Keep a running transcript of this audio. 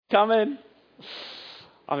coming.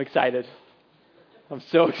 I'm excited. I'm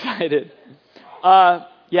so excited.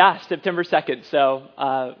 September 2nd.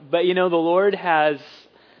 But the Lord has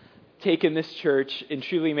taken this church and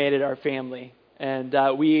truly made it our family. And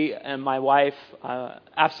we and my wife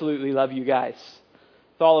absolutely love you guys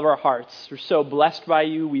with all of our hearts. We're so blessed by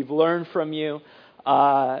you. We've learned from you.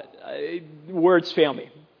 Words fail me,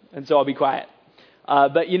 and so I'll be quiet.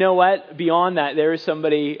 But you know what? Beyond that, there is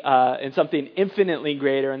somebody and something infinitely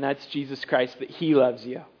greater, and that's Jesus Christ, that He loves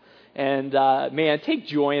you. And take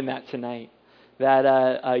joy in that tonight,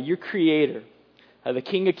 that your Creator, the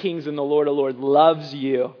King of Kings and the Lord of Lords, loves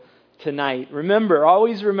you tonight.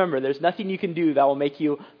 Always remember, there's nothing you can do that will make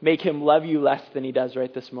Him love you less than He does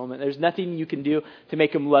right this moment. There's nothing you can do to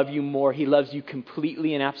make Him love you more. He loves you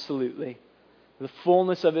completely and absolutely. The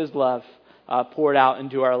fullness of His love poured out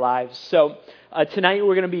into our lives. So tonight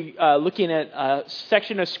we're going to be looking at a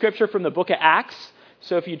section of Scripture from the book of Acts.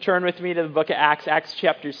 So if you turn with me to the book of Acts, Acts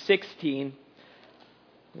chapter 16,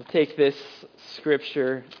 we'll take this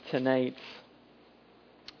Scripture tonight.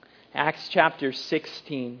 Acts chapter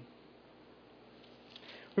 16.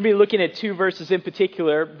 We're going to be looking at two verses in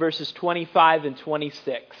particular, verses 25 and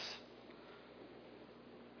 26.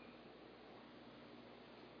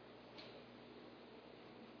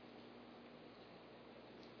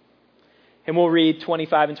 And we'll read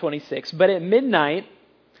 25 and 26. But at midnight,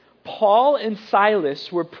 Paul and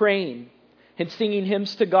Silas were praying and singing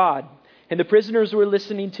hymns to God, and the prisoners were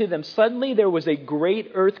listening to them. Suddenly there was a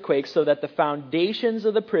great earthquake, so that the foundations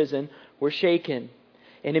of the prison were shaken.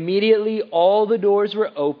 And immediately all the doors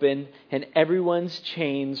were opened and everyone's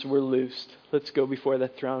chains were loosed. Let's go before the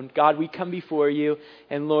throne. God, we come before you,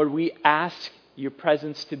 and Lord, we ask your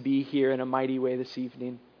presence to be here in a mighty way this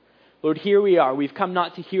evening. Lord, here we are. We've come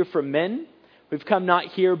not to hear from men. We've come not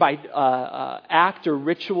here by act or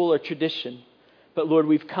ritual or tradition. But Lord,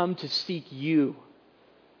 we've come to seek you.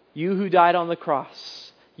 You who died on the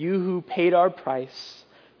cross. You who paid our price.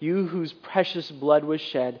 You whose precious blood was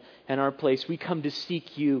shed in our place. We come to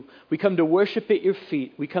seek you. We come to worship at your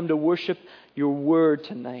feet. We come to worship your word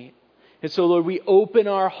tonight. And so, Lord, we open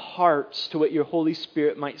our hearts to what your Holy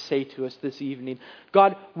Spirit might say to us this evening.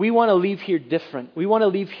 God, we want to leave here different. We want to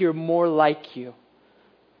leave here more like you.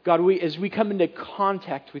 God, as we come into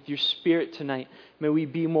contact with your Spirit tonight, may we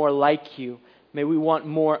be more like you. May we want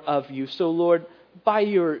more of you. So, Lord, by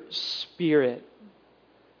your Spirit,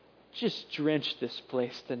 just drench this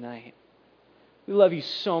place tonight. We love you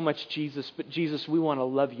so much, Jesus, but Jesus, we want to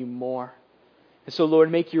love you more. And so,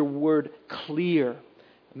 Lord, make your word clear.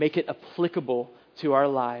 Make it applicable to our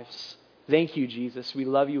lives. Thank you, Jesus. We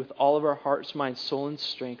love you with all of our hearts, mind, soul, and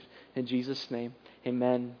strength. In Jesus' name,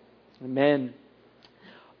 amen. Amen.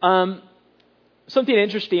 Something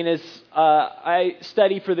interesting is I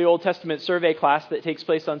study for the Old Testament survey class that takes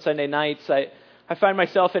place on Sunday nights. I find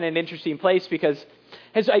myself in an interesting place because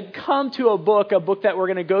as I come to a book that we're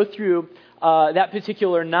going to go through that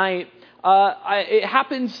particular night, it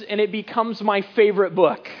happens and it becomes my favorite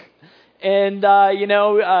book. And,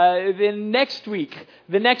 then next week,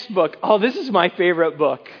 the next book, this is my favorite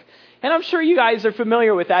book. And I'm sure you guys are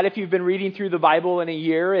familiar with that if you've been reading through the Bible in a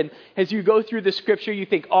year. And as you go through the Scripture, you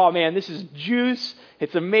think, oh man, this is juice.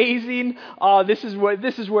 It's amazing. This is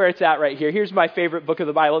where it's at right here. Here's my favorite book of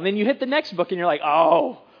the Bible. And then you hit the next book and you're like,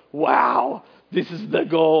 oh, wow, this is the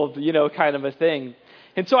gold, kind of a thing.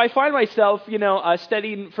 And so I find myself,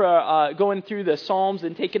 studying for going through the Psalms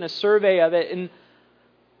and taking a survey of it. And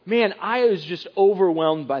man, I was just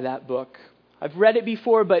overwhelmed by that book. I've read it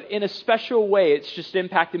before, but in a special way, it's just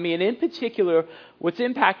impacted me. And in particular, what's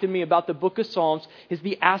impacted me about the book of Psalms is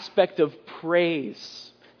the aspect of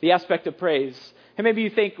praise. The aspect of praise. And maybe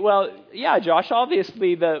you think, well, yeah, Josh,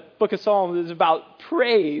 obviously the book of Psalms is about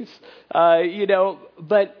praise,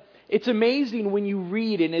 but it's amazing when you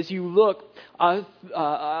read and as you look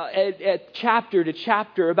at chapter to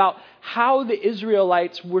chapter about how the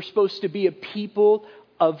Israelites were supposed to be a people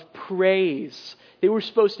of praise. They were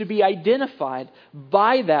supposed to be identified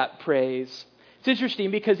by that praise. It's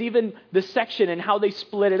interesting because even the section and how they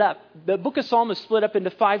split it up. The book of Psalms is split up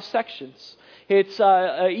into 5 sections. It's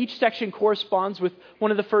each section corresponds with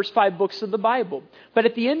one of the first 5 books of the Bible. But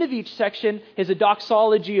at the end of each section is a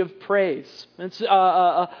doxology of praise. It's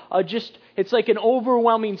it's like an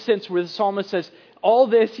overwhelming sense where the psalmist says, all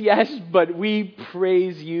this, yes, but we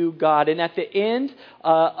praise you, God. And at the end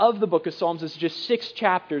of the book of Psalms is just 6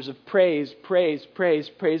 chapters of praise, praise, praise,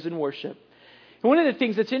 praise, and worship. And one of the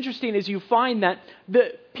things that's interesting is you find that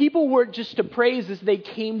the people weren't just to praise as they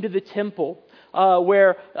came to the temple,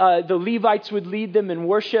 where the Levites would lead them in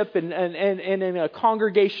worship and in a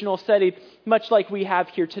congregational setting, much like we have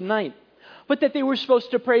here tonight. but that they were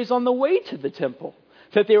supposed to praise on the way to the temple,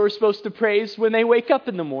 that they were supposed to praise when they wake up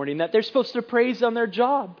in the morning, that they're supposed to praise on their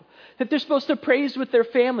job, that they're supposed to praise with their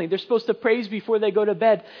family, they're supposed to praise before they go to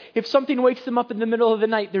bed. If something wakes them up in the middle of the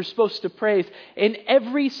night, they're supposed to praise. In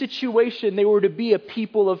every situation, they were to be a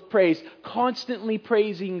people of praise, constantly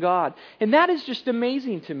praising God. And that is just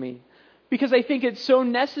amazing to me, because I think it's so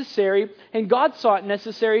necessary, and God saw it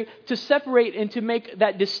necessary, to separate and to make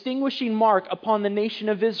that distinguishing mark upon the nation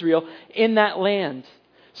of Israel in that land.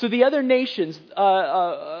 So the other nations,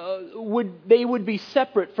 would be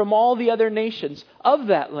separate from all the other nations of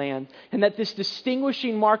that land, and that this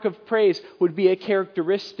distinguishing mark of praise would be a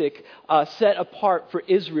characteristic set apart for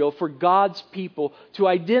Israel, for God's people, to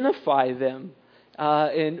identify them,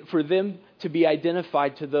 and for them to be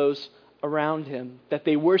identified to those around him, that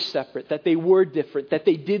they were separate, that they were different, that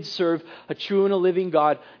they did serve a true and a living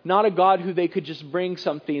God, not a God who they could just bring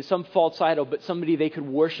something, some false idol, but somebody they could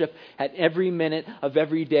worship at every minute of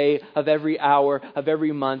every day, of every hour, of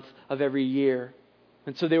every month, of every year.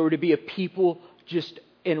 And so they were to be a people just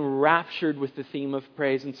enraptured with the theme of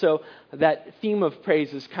praise. And so that theme of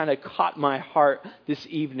praise has kind of caught my heart this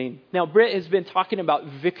evening. Now, Britt has been talking about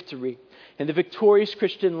victory and the victorious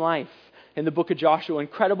Christian life in the book of Joshua.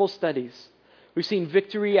 Incredible studies. We've seen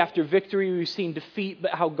victory after victory. We've seen defeat,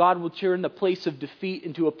 but how God will turn the place of defeat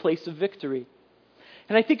into a place of victory.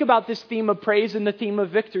 And I think about this theme of praise and the theme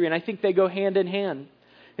of victory, and I think they go hand in hand.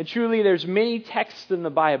 And truly, there's many texts in the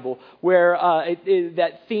Bible where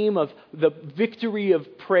that theme of the victory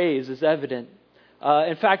of praise is evident.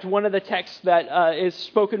 In fact, one of the texts that is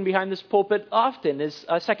spoken behind this pulpit often is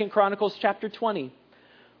 2 Chronicles chapter 20.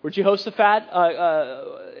 Where Jehoshaphat,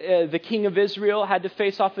 the king of Israel, had to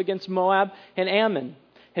face off against Moab and Ammon.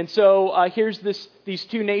 And so here's these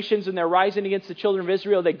two nations, and they're rising against the children of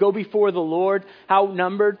Israel. They go before the Lord,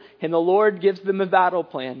 outnumbered, and the Lord gives them a battle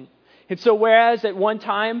plan. And so whereas at one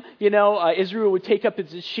time, Israel would take up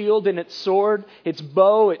its shield and its sword, its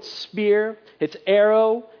bow, its spear, its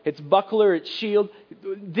arrow, its buckler, its shield,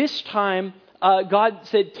 this time God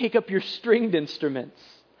said, take up your stringed instruments.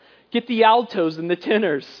 Get the altos and the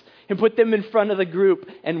tenors and put them in front of the group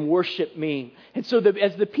and worship me. And so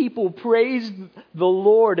as the people praised the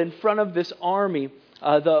Lord in front of this army,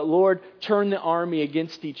 the Lord turned the army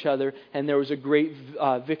against each other, and there was a great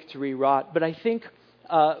victory wrought. But I think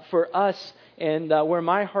for us, and where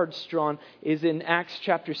my heart's drawn, is in Acts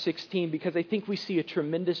chapter 16, because I think we see a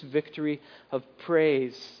tremendous victory of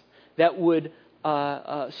praise that would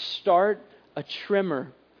start a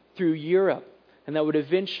tremor through Europe, and that would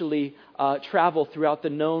eventually travel throughout the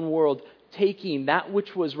known world, taking that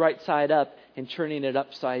which was right side up and turning it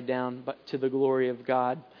upside down, but to the glory of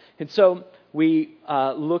God. And so we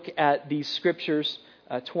look at these scriptures,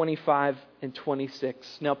 25 and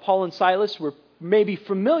 26. Now, Paul and Silas were maybe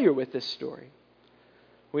familiar with this story.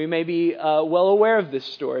 We may be well aware of this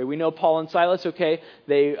story. We know Paul and Silas, okay,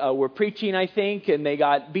 they were preaching, I think, and they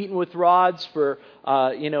got beaten with rods for,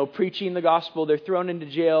 preaching the gospel. They're thrown into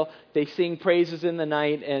jail. They sing praises in the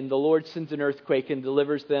night, and the Lord sends an earthquake and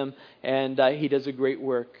delivers them, and He does a great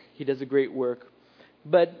work. He does a great work.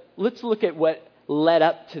 But let's look at what led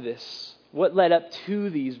up to this. What led up to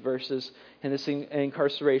these verses and this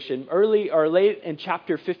incarceration. Early or late in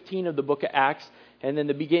chapter 15 of the book of Acts, and then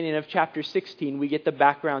the beginning of chapter 16, we get the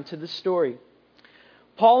background to the story.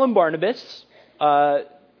 Paul and Barnabas are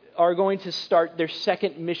going to start their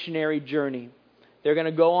second missionary journey. They're going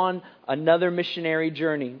to go on another missionary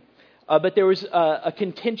journey. But there was a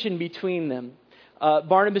contention between them.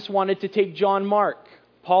 Barnabas wanted to take John Mark.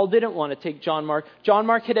 Paul didn't want to take John Mark. John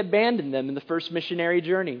Mark had abandoned them in the first missionary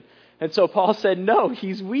journey. And so Paul said, no,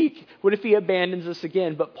 he's weak. What if he abandons us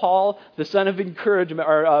again? But Paul, the son of encouragement,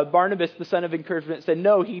 or Barnabas, the son of encouragement, said,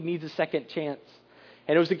 no, he needs a second chance.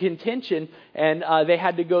 And it was a contention, and they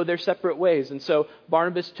had to go their separate ways. And so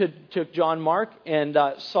Barnabas took John Mark, and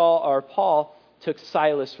Paul took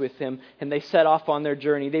Silas with him, and they set off on their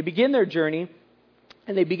journey. They begin their journey,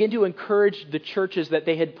 and they begin to encourage the churches that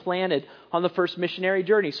they had planted on the first missionary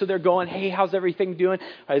journey. So they're going, hey, how's everything doing?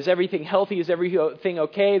 Is everything healthy? Is everything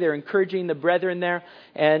okay? They're encouraging the brethren there.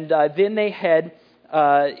 And then they head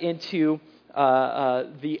into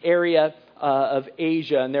the area of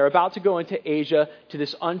Asia. And they're about to go into Asia, to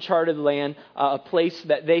this uncharted land, a place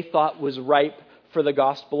that they thought was ripe for the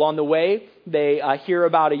gospel. On the way, they hear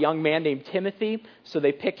about a young man named Timothy. So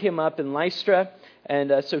they pick him up in Lystra.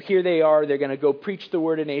 And so here they are. They're going to go preach the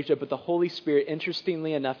word in Asia, but the Holy Spirit,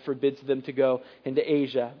 interestingly enough, forbids them to go into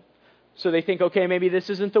Asia. So they think, okay, maybe this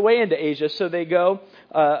isn't the way into Asia. So they go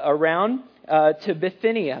around to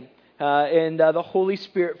Bithynia. And the Holy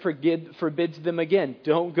Spirit forbids them again.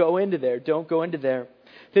 Don't go into there. Don't go into there.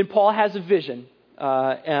 Then Paul has a vision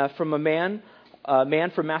from a man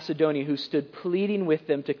from Macedonia who stood pleading with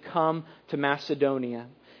them to come to Macedonia.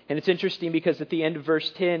 And it's interesting because at the end of verse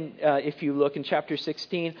 10, if you look in chapter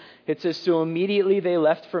 16, it says, "So immediately they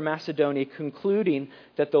left for Macedonia, concluding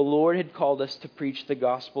that the Lord had called us to preach the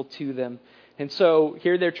gospel to them." And so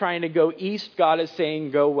here they're trying to go east. God is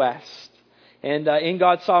saying go west. And in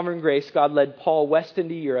God's sovereign grace, God led Paul west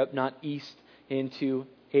into Europe, not east into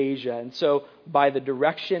Asia. And so by the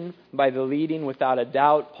direction, by the leading, without a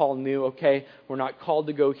doubt, Paul knew, okay, we're not called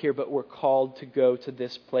to go here, but we're called to go to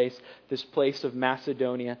this place. This place of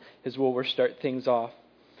Macedonia is where we'll start things off.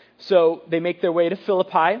 So they make their way to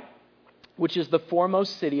Philippi, which is the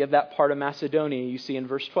foremost city of that part of Macedonia, you see in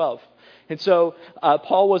verse 12. And so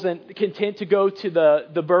Paul wasn't content to go to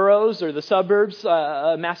the boroughs or the suburbs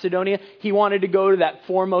of Macedonia. He wanted to go to that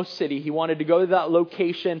foremost city. He wanted to go to that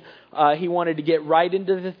location. He wanted to get right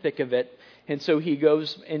into the thick of it. And so he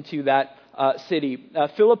goes into that city.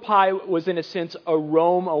 Philippi was, in a sense, a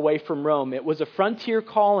Rome away from Rome. It was a frontier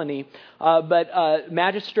colony, but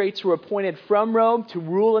magistrates were appointed from Rome to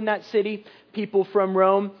rule in that city. People from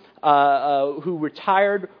Rome who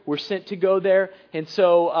retired were sent to go there. And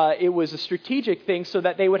so it was a strategic thing so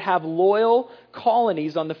that they would have loyal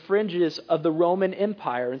colonies on the fringes of the Roman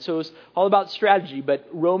Empire. And so it was all about strategy, but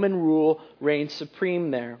Roman rule reigned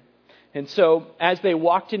supreme there. And so as they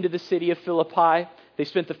walked into the city of Philippi, they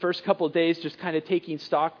spent the first couple of days just kind of taking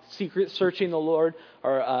stock, searching the Lord,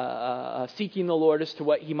 or seeking the Lord as to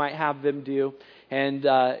what He might have them do. And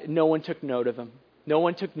no one took note of them. No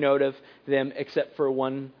one took note of them except for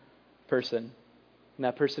one person. And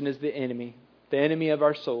that person is the enemy of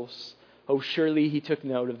our souls. Oh, surely he took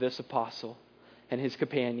note of this apostle and his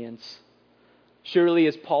companions. Surely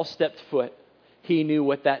as Paul stepped foot, he knew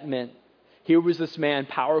what that meant. Here was this man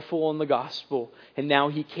powerful in the gospel, and now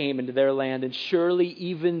he came into their land. And surely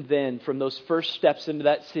even then, from those first steps into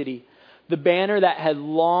that city, the banner that had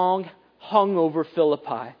long hung over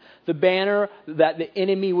Philippi, the banner that the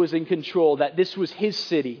enemy was in control, that this was his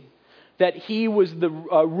city, that he was the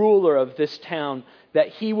ruler of this town, that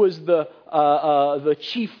he was the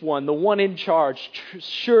chief one, the one in charge.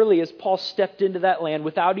 Surely as Paul stepped into that land,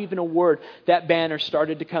 without even a word, that banner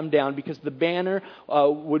started to come down, because the banner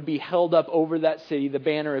would be held up over that city, the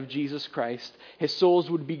banner of Jesus Christ. His souls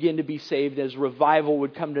would begin to be saved as revival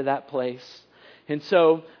would come to that place. And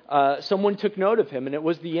so someone took note of him, and it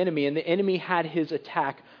was the enemy, and the enemy had his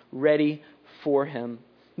attack ready for him.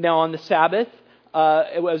 Now on the Sabbath,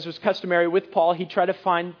 as was customary with Paul, he'd try to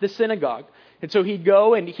find the synagogue. And so he'd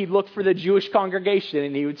go and he'd look for the Jewish congregation,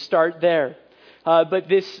 and he would start there. But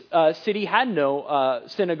this city had no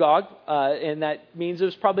synagogue, and that means it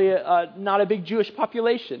was probably not a big Jewish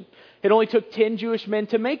population. It only took 10 Jewish men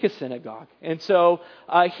to make a synagogue. And so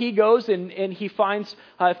he goes and he finds,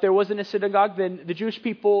 if there wasn't a synagogue, then the Jewish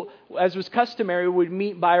people, as was customary, would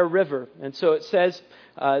meet by a river. And so it says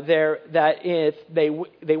there that if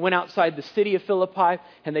they went outside the city of Philippi,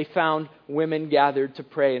 and they found women gathered to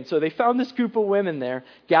pray. And so they found this group of women there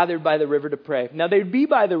gathered by the river to pray. Now they'd be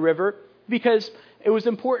by the river because it was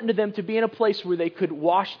important to them to be in a place where they could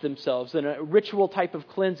wash themselves in a ritual type of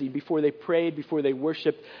cleansing before they prayed, before they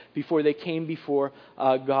worshiped, before they came before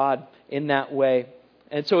God in that way.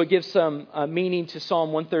 And so it gives some meaning to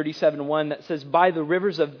Psalm 137:1 that says, "By the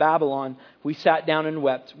rivers of Babylon we sat down and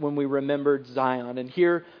wept when we remembered Zion." And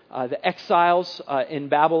here the exiles in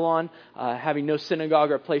Babylon, having no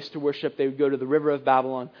synagogue or place to worship, they would go to the river of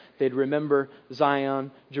Babylon. They'd remember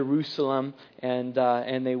Zion, Jerusalem, and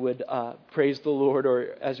they would praise the Lord,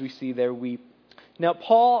 or as we see there, weep. Now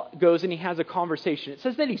Paul goes and he has a conversation. It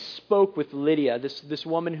says that he spoke with Lydia, this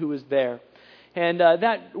woman who was there. And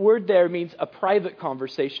that word there means a private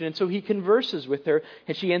conversation. And so he converses with her,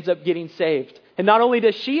 and she ends up getting saved. And not only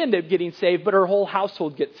does she end up getting saved, but her whole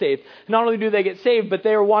household gets saved. Not only do they get saved, but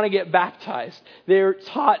they want to get baptized. They're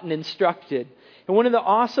taught and instructed. And one of the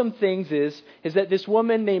awesome things is that this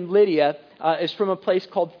woman named Lydia is from a place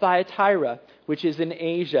called Thyatira, which is in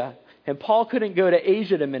Asia. And Paul couldn't go to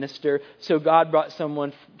Asia to minister, so God brought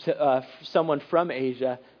someone from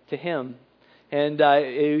Asia to him.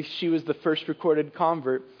 And she was the first recorded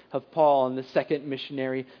convert of Paul on the second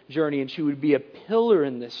missionary journey. And she would be a pillar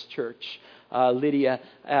in this church, Lydia,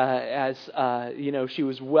 she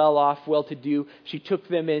was well off, well-to-do. She took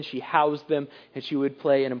them in, she housed them, and she would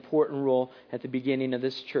play an important role at the beginning of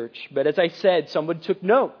this church. But as I said, someone took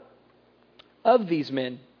note of these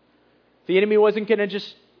men. The enemy wasn't going to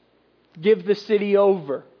just give the city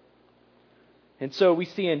over. And so we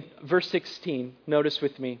see in verse 16, notice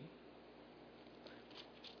with me,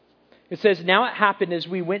 It says, "Now it happened as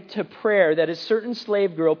we went to prayer that a certain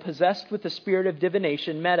slave girl possessed with the spirit of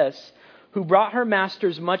divination met us, who brought her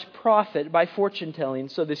masters much profit by fortune telling."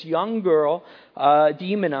 So this young girl,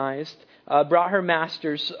 demonized, brought her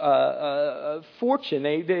masters fortune.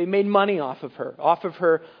 They made money off of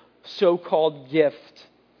her so-called gift.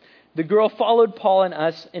 The girl followed Paul and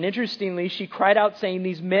us, and interestingly, she cried out saying,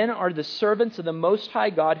 "These men are the servants of the Most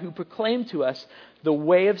High God who proclaim to us the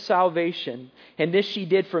way of salvation." And this she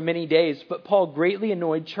did for many days. But Paul, greatly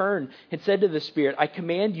annoyed, turned and said to the spirit, "I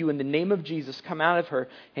command you in the name of Jesus, come out of her."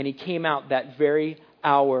 And he came out that very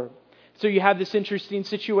hour. So you have this interesting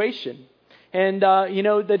situation. And,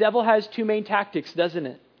 the devil has two main tactics, doesn't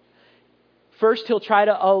it? First, he'll try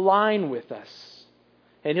to align with us.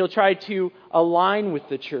 And he'll try to align with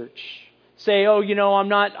the church. Say, I'm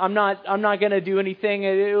not going to do anything.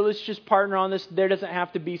 Let's just partner on this. There doesn't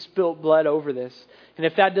have to be spilt blood over this. And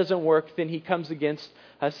if that doesn't work, then he comes against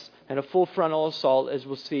us in a full frontal assault, as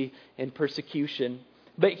we'll see in persecution.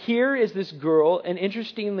 But here is this girl, and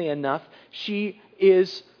interestingly enough, she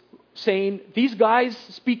is saying, these guys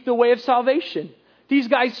speak the way of salvation. These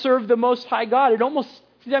guys serve the Most High God.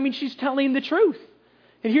 She's telling the truth.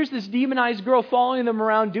 And here's this demonized girl following them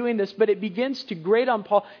around doing this, but it begins to grate on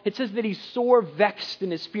Paul. It says that he's sore vexed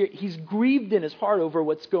in his spirit. He's grieved in his heart over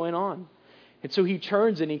what's going on. And so he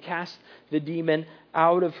turns and he casts the demon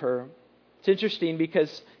out of her. It's interesting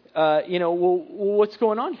because, what's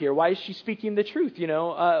going on here? Why is she speaking the truth?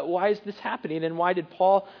 Why is this happening? And why did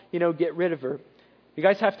Paul, get rid of her? You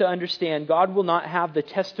guys have to understand, God will not have the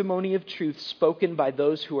testimony of truth spoken by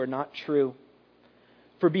those who are not true.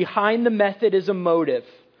 For behind the method is a motive,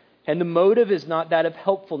 and the motive is not that of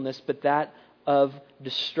helpfulness, but that of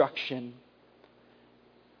destruction.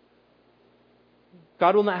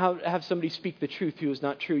 God will not have somebody speak the truth who is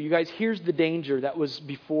not true. You guys, here's the danger that was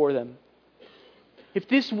before them. If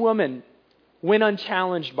this woman went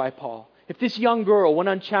unchallenged by Paul, if this young girl went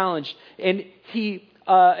unchallenged, and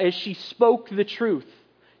as she spoke the truth,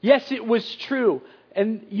 yes, it was true,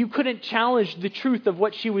 and you couldn't challenge the truth of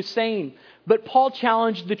what she was saying. But Paul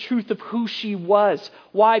challenged the truth of who she was.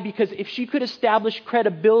 Why? Because if she could establish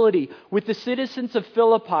credibility with the citizens of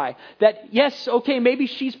Philippi, that yes, okay, maybe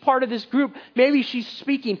she's part of this group, maybe she's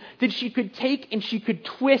speaking, then she could take and she could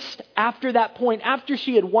twist after that point, after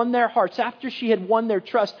she had won their hearts, after she had won their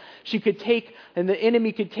trust, she could take, and the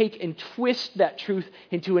enemy could take and twist that truth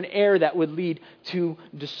into an error that would lead to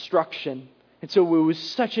destruction. And so it was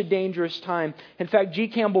such a dangerous time. In fact, G.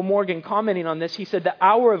 Campbell Morgan, commenting on this, he said, "The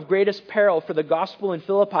hour of greatest peril for the gospel in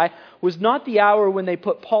Philippi was not the hour when they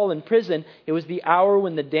put Paul in prison. It was the hour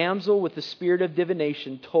when the damsel with the spirit of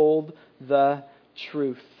divination told the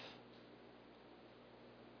truth."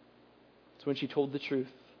 It's when she told the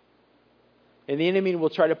truth. And the enemy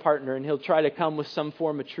will try to partner, and he'll try to come with some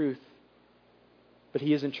form of truth. But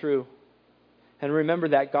he isn't true. And remember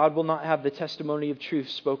that God will not have the testimony of truth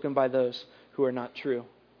spoken by those who are not true.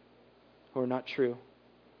 Who are not true.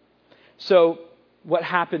 So what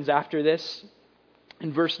happens after this?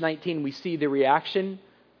 In verse 19, we see the reaction.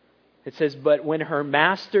 It says, "But when her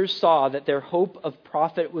masters saw that their hope of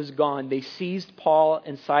profit was gone, they seized Paul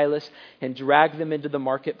and Silas and dragged them into the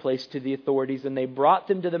marketplace to the authorities. And they brought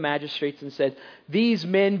them to the magistrates and said, 'These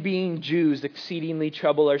men, being Jews, exceedingly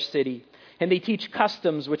trouble our city. And they teach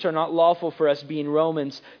customs which are not lawful for us, being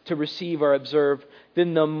Romans, to receive or observe.'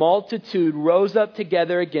 Then the multitude rose up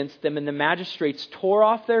together against them, and the magistrates tore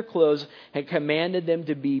off their clothes and commanded them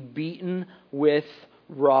to be beaten with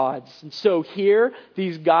rods." And so here,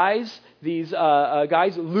 these guys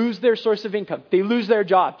lose their source of income. They lose their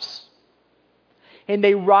jobs. And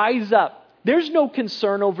they rise up. There's no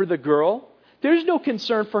concern over the girl. There's no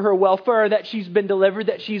concern for her welfare, that she's been delivered,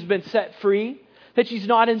 that she's been set free, that she's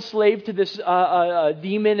not enslaved to this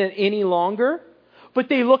demon any longer. But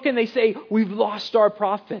they look and they say, "We've lost our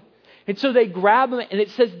prophet." And so they grab them, and it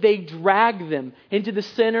says they drag them into the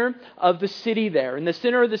center of the city there. And the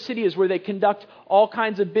center of the city is where they conduct all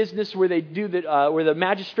kinds of business, where they do where the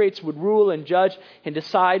magistrates would rule and judge and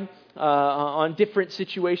decide on different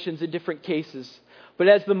situations and different cases. But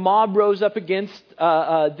as the mob rose up against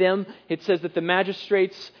them, it says that the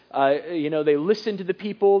magistrates, they listened to the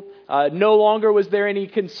people. No longer was there any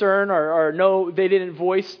concern, or no, they didn't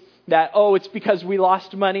voice that, it's because we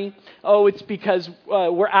lost money. It's because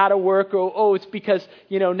we're out of work. Or, it's because,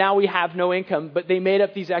 now we have no income. But they made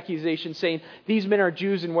up these accusations saying, these men are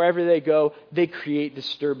Jews, and wherever they go, they create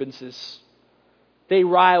disturbances. They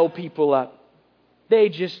rile people up. They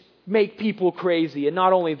just make people crazy. And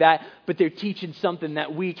not only that, but they're teaching something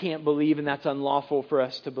that we can't believe, and that's unlawful for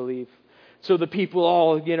us to believe. So the people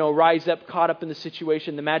all, rise up, caught up in the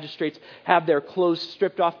situation. The magistrates have their clothes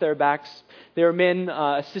stripped off their backs. There are men,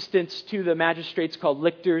 assistants to the magistrates called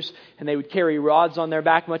lictors, and they would carry rods on their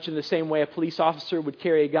back, much in the same way a police officer would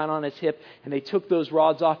carry a gun on his hip. And they took those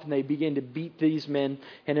rods off and they began to beat these men.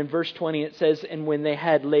 And in verse 20 it says, "And when they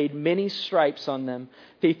had laid many stripes on them,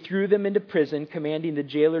 they threw them into prison, commanding the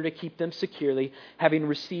jailer to keep them securely. Having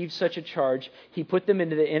received such a charge, he put them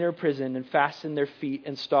into the inner prison and fastened their feet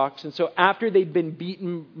in stocks." And so after they'd been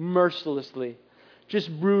beaten mercilessly,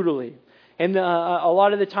 just brutally, and a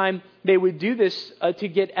lot of the time they would do this to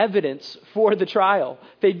get evidence for the trial.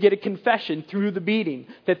 They'd get a confession through the beating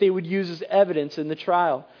that they would use as evidence in the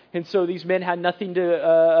trial. And so these men had nothing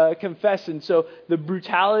to confess. And so the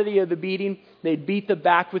brutality of the beating, they'd beat the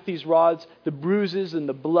back with these rods, the bruises and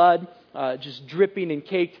the blood just dripping and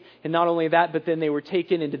caked. And not only that, but then they were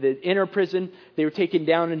taken into the inner prison. They were taken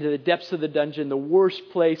down into the depths of the dungeon, the worst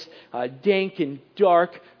place, dank and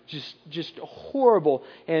dark, just horrible.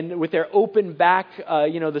 And with their open back,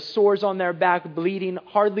 the sores on their back, bleeding,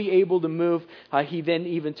 hardly able to move. He then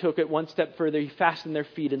even took it one step further. He fastened their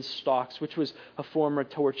feet in stocks, which was a form of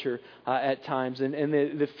torture at times. And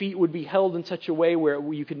the feet would be held in such a way where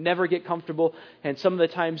you could never get comfortable. And some of the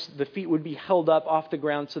times the feet would be held up off the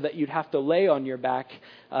ground so that you'd have to lay on your back.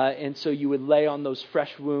 And so you would lay on those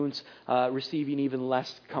fresh wounds, receiving even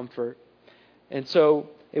less comfort. And so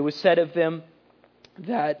it was said of them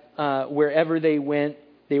that wherever they went,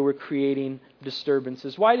 they were creating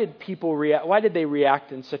disturbances. Why did people react? Why did they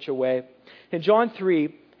react in such a way? In John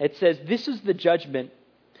 3, it says, "This is the judgment,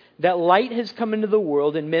 that light has come into the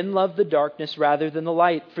world, and men love the darkness rather than the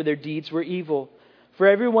light, for their deeds were evil. For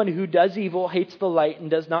everyone who does evil hates the light and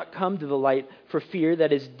does not come to the light, for fear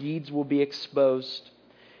that his deeds will be exposed."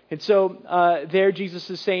 And so there Jesus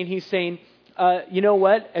is saying, he's saying, you know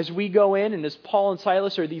what? As we go in, and as Paul and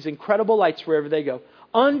Silas are these incredible lights wherever they go,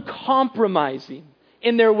 uncompromising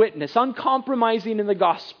in their witness, uncompromising in the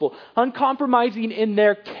gospel, uncompromising in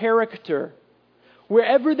their character.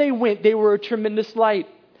 Wherever they went, they were a tremendous light.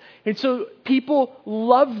 And so people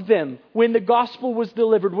loved them when the gospel was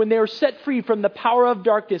delivered, when they were set free from the power of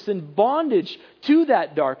darkness and bondage to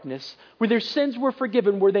that darkness, where their sins were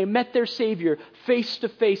forgiven, where they met their Savior face to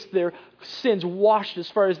face, their sins washed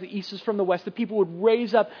as far as the east is from the west. The people would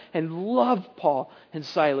raise up and love Paul and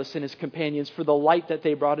Silas and his companions for the light that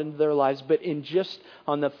they brought into their lives. But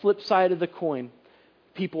on the flip side of the coin,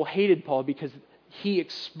 people hated Paul because he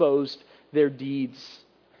exposed their deeds.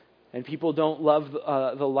 And people don't love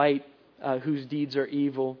the light whose deeds are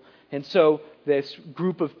evil. And so this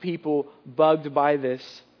group of people bugged by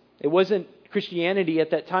this. Christianity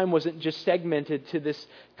at that time wasn't just segmented to this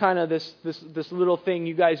kind of this little thing.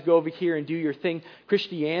 You guys go over here and do your thing.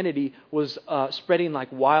 Christianity was spreading like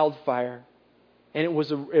wildfire. And it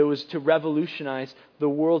was to revolutionize the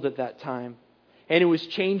world at that time. And it was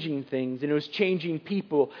changing things, and it was changing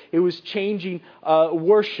people. It was changing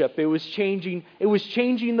worship. It was changing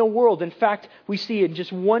the world. In fact, we see in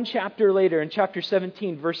just one chapter later, in chapter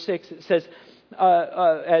 17, verse 6, it says,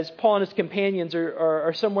 as Paul and his companions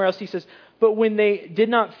are somewhere else, he says, "But when they did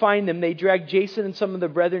not find them, they dragged Jason and some of the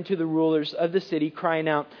brethren to the rulers of the city, crying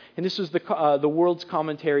out," and this was the world's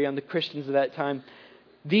commentary on the Christians of that time,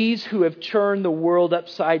 "These who have turned the world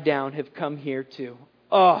upside down have come here too."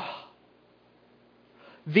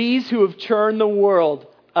 These who have turned the world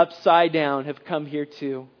upside down have come here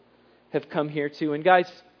too. And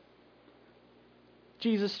guys,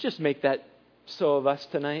 Jesus, just make that so of us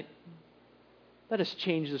tonight. Let us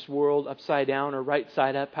change this world upside down or right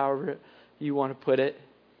side up, however you want to put it.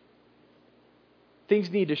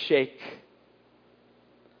 Things need to shake.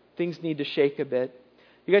 Things need to shake a bit.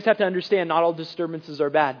 You guys have to understand, not all disturbances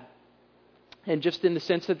are bad. And just in the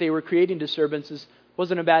sense that they were creating disturbances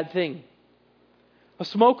wasn't a bad thing. A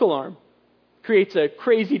smoke alarm creates a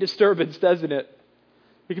crazy disturbance, doesn't it?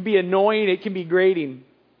 It can be annoying, it can be grating.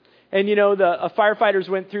 And the firefighters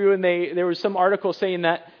went through and there was some article saying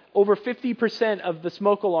that over 50% of the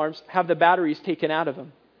smoke alarms have the batteries taken out of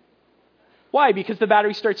them. Why? Because the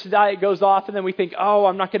battery starts to die, it goes off, and then we think,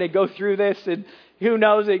 I'm not going to go through this, and who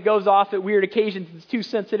knows, it goes off at weird occasions. It's too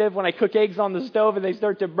sensitive. When I cook eggs on the stove and they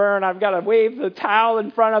start to burn, I've got to wave the towel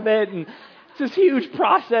in front of it, and it's this huge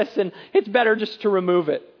process, and it's better just to remove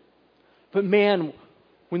it. But man,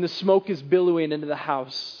 when the smoke is billowing into the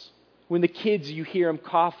house, when the kids, you hear them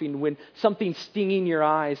coughing, when something's stinging your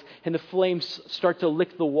eyes, and the flames start to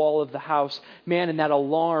lick the wall of the house, man, and that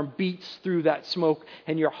alarm beats through that smoke,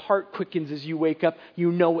 and your heart quickens as you wake up,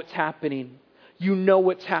 you know what's happening. You know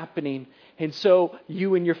what's happening. And so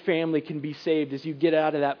you and your family can be saved as you get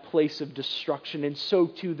out of that place of destruction. And so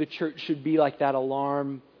too the church should be like that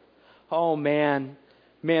alarm. oh man,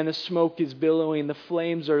 the smoke is billowing, the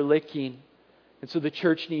flames are licking. And so the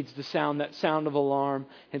church needs to sound that sound of alarm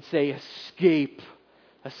and say, escape,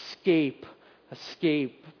 escape,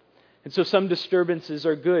 escape. And so some disturbances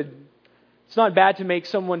are good. It's not bad to make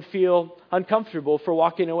someone feel uncomfortable for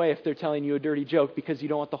walking away if they're telling you a dirty joke because you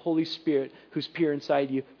don't want the Holy Spirit who's pure inside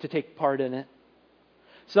you to take part in it.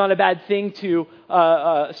 It's not a bad thing to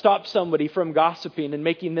stop somebody from gossiping and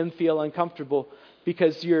making them feel uncomfortable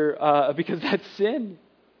because that's sin.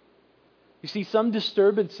 You see, some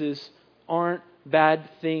disturbances aren't bad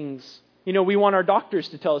things. You know, we want our doctors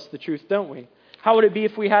to tell us the truth, don't we? How would it be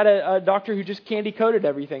if we had a doctor who just candy-coated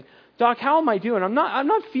everything? Doc, how am I doing? I'm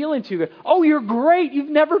not feeling too good. Oh, you're great. You've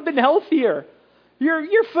never been healthier.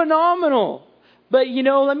 You're phenomenal. But, you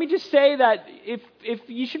know, let me just say that if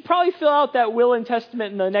you should probably fill out that will and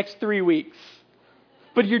testament in the next 3 weeks.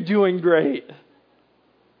 But you're doing great.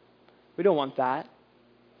 We don't want that.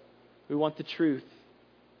 We want the truth.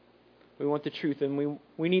 We want the truth, and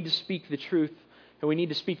we need to speak the truth, and we need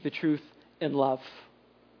to speak the truth in love.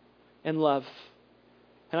 In love.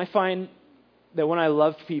 And I find that when I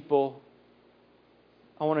love people,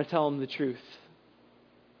 I want to tell them the truth.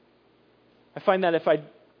 I find that if I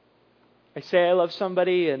say I love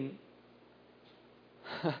somebody and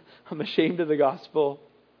I'm ashamed of the gospel,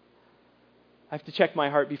 I have to check my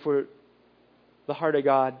heart before the heart of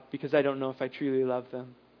God because I don't know if I truly love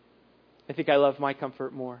them. I think I love my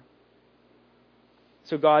comfort more.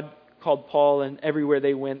 So God called Paul, and everywhere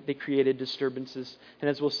they went, they created disturbances. And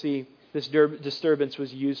as we'll see, this disturbance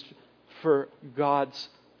was used for God's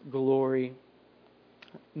glory.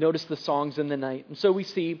 Notice the songs in the night. And so we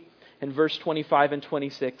see in verse 25 and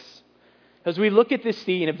 26, as we look at this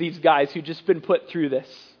scene of these guys who've just been put through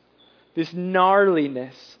this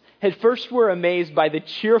gnarliness, at first we're amazed by the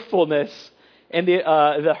cheerfulness and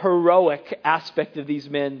the heroic aspect of these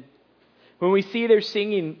men. When we see their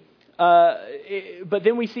singing, but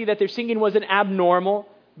then we see that their singing wasn't abnormal,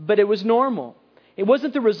 but it was normal. It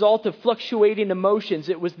wasn't the result of fluctuating emotions.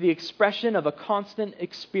 It was the expression of a constant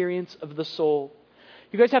experience of the soul.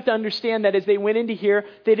 You guys have to understand that as they went into here,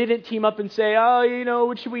 they didn't team up and say, oh, you know,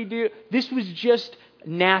 what should we do? This was just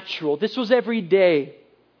natural. This was every day.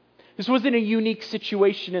 This wasn't a unique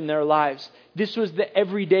situation in their lives. This was the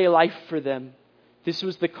everyday life for them. This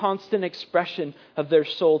was the constant expression of their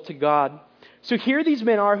soul to God. So here these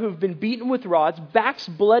men are who've been beaten with rods, backs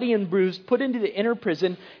bloody and bruised, put into the inner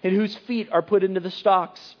prison, and whose feet are put into the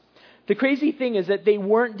stocks. The crazy thing is that they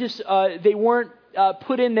weren't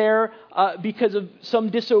put in there because of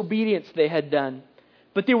some disobedience they had done.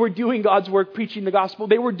 But they were doing God's work, preaching the gospel.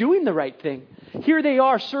 They were doing the right thing. Here they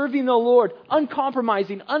are, serving the Lord,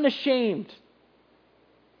 uncompromising, unashamed,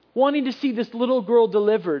 wanting to see this little girl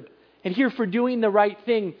delivered. And here, for doing the right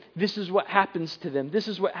thing, this is what happens to them. This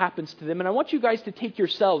is what happens to them. And I want you guys to take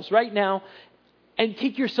yourselves right now and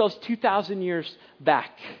take yourselves 2,000 years back.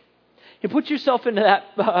 And put yourself into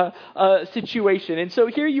that situation. And so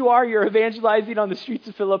here you are, you're evangelizing on the streets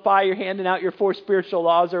of Philippi, you're handing out your 4 spiritual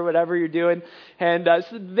laws or whatever you're doing. And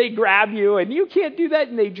so they grab you, and you can't do that,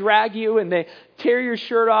 and they drag you, and they tear your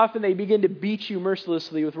shirt off, and they begin to beat you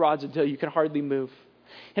mercilessly with rods until you can hardly move.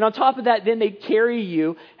 And on top of that, then they carry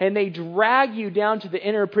you and they drag you down to the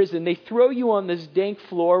inner prison. They throw you on this dank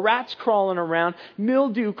floor, rats crawling around,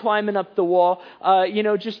 mildew climbing up the wall,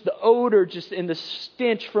 just the odor and the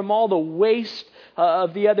stench from all the waste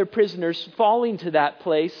of the other prisoners falling to that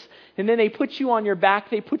place. And then they put you on your back,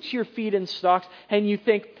 they put your feet in stocks, and you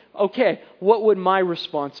think, okay, what would my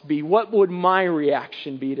response be? What would my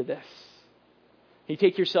reaction be to this? You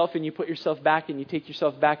take yourself and you put yourself back and you take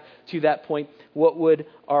yourself back to that point. What would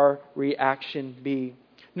our reaction be?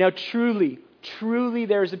 Now, truly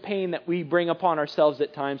there is a pain that we bring upon ourselves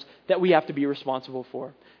at times that we have to be responsible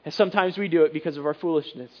for. And sometimes we do it because of our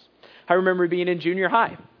foolishness. I remember being in junior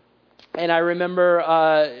high. And I remember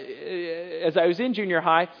as I was in junior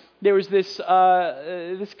high, there was this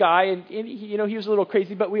guy, and he was a little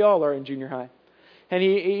crazy, but we all are in junior high. And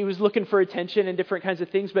he was looking for attention and different kinds of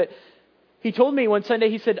things, but he told me one Sunday,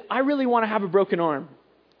 he said, I really want to have a broken arm.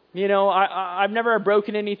 I've never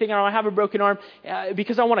broken anything. I don't have a broken arm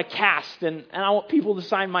because I want to cast, and I want people to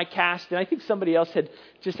sign my cast. And I think somebody else had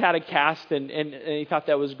just had a cast, and he thought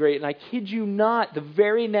that was great. And I kid you not, the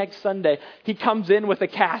very next Sunday, he comes in with a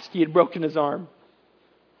cast. He had broken his arm.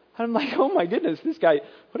 And I'm like, oh my goodness, this guy,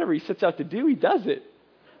 whatever he sets out to do, he does it.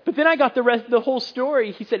 But then I got the whole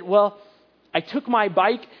story. He said, well, I took my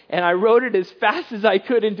bike and I rode it as fast as I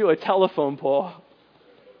could into a telephone pole.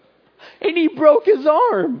 And he broke his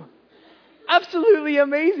arm. Absolutely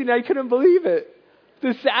amazing. I couldn't believe it.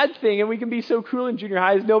 The sad thing, and we can be so cruel in junior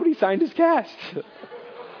high, is nobody signed his cast.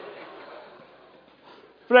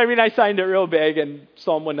 But I mean, I signed it real big and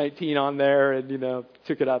Psalm 119 on there and,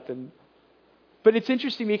 took it up. But it's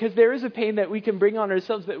interesting because there is a pain that we can bring on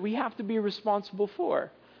ourselves that we have to be responsible for.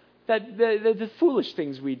 That the foolish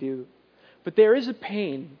things we do. But there is a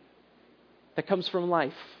pain that comes from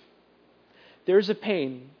life. There is a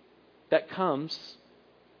pain that comes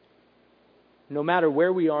no matter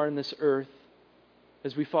where we are in this earth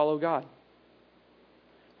as we follow God.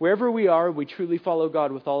 Wherever we are, we truly follow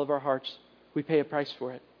God with all of our hearts. We pay a price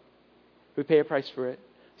for it. We pay a price for it.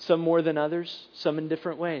 Some more than others, some in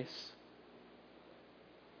different ways.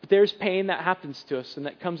 But there's pain that happens to us and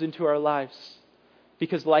that comes into our lives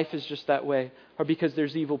because life is just that way, or because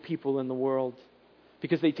there's evil people in the world,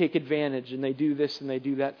 because they take advantage and they do this and they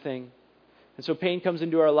do that thing. And so pain comes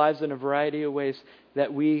into our lives in a variety of ways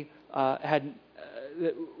that we that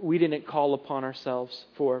we didn't call upon ourselves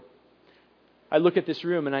for. I look at this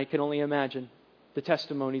room and I can only imagine the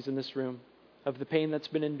testimonies in this room of the pain that's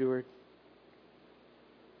been endured.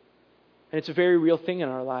 And it's a very real thing in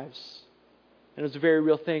our lives. And it was a very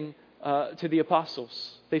real thing to the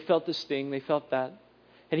apostles. They felt the sting. They felt that.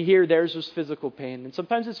 And here theirs was physical pain. And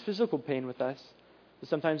sometimes it's physical pain with us. But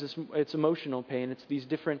sometimes it's emotional pain. It's these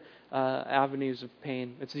different avenues of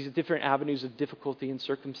pain. It's these different avenues of difficulty and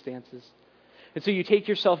circumstances. And so you take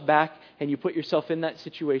yourself back and you put yourself in that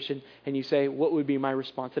situation and you say, what would be my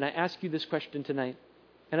response? And I ask you this question tonight.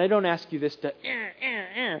 And I don't ask you this to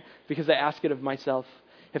because I ask it of myself.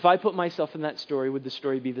 If I put myself in that story, would the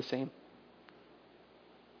story be the same?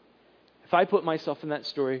 If I put myself in that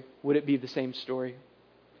story, would it be the same story?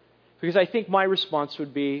 Because I think my response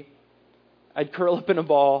would be, I'd curl up in a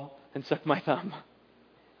ball and suck my thumb.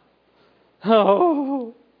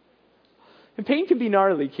 Oh. And pain can be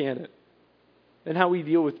gnarly, can't it? And how we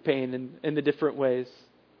deal with pain in the different ways.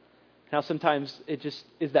 How sometimes it just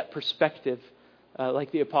is that perspective,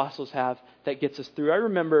 like the apostles have, that gets us through. I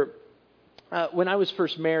remember when I was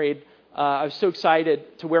first married, I was so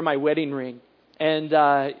excited to wear my wedding ring. And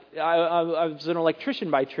I was an electrician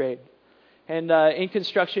by trade. And in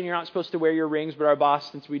construction, you're not supposed to wear your rings, but our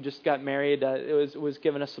boss, since we just got married, was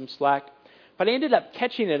giving us some slack. But I ended up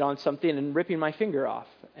catching it on something and ripping my finger off.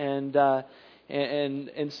 And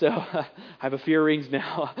so I have a few rings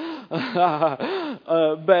now.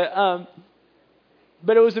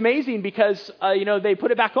 But it was amazing because, they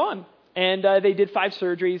put it back on. And they did 5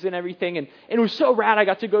 surgeries and everything. And it was so rad. I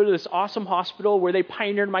got to go to this awesome hospital where they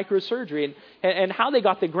pioneered microsurgery. And how they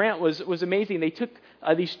got the grant was amazing. They took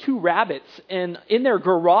these 2 rabbits in their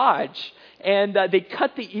garage. And they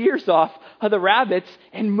cut the ears off of the rabbits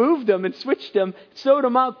and moved them and switched them, sewed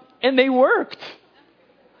them up. And they worked.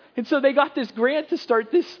 And so they got this grant to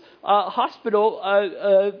start this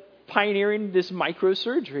hospital pioneering this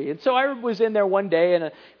microsurgery. And so I was in there one day, and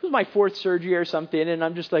it was my 4th surgery or something, and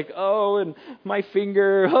I'm just like, and my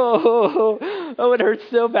finger, it hurts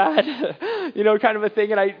so bad, kind of a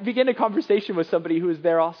thing. And I began a conversation with somebody who was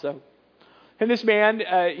there also. And this man,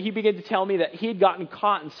 he began to tell me that he had gotten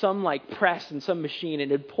caught in some press in some machine and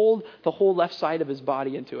had pulled the whole left side of his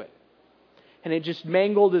body into it. And it just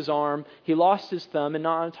mangled his arm. He lost his thumb. And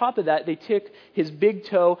on top of that, they took his big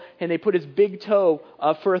toe and they put his big toe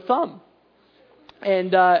for a thumb.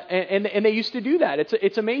 And they used to do that.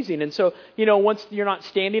 It's amazing. And so, once you're not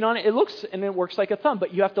standing on it, it looks and it works like a thumb.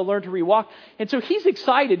 But you have to learn to rewalk. And so he's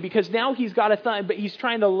excited because now he's got a thumb, but he's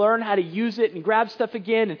trying to learn how to use it and grab stuff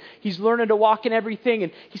again. And he's learning to walk and everything.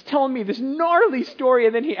 And he's telling me this gnarly story.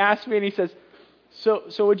 And then he asked me and he says, so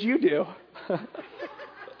what'd you do?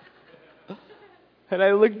 And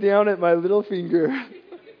I looked down at my little finger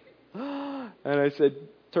and I said,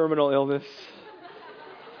 terminal illness.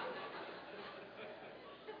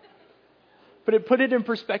 But it put it in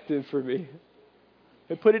perspective for me.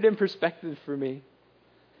 And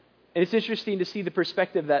it's interesting to see the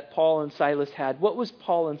perspective that Paul and Silas had. What was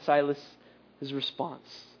Paul and Silas' response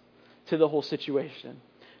to the whole situation?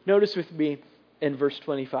 Notice with me in verse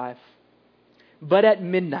 25. But at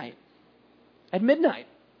midnight,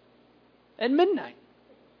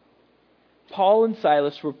 Paul and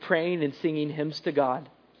Silas were praying and singing hymns to God,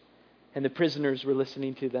 and the prisoners were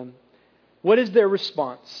listening to them. What is their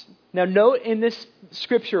response? Now note in this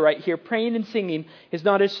scripture right here, praying and singing is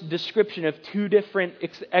not a description of 2 different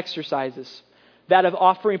exercises. That of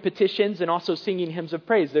offering petitions and also singing hymns of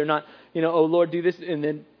praise. They're not, oh Lord, do this, and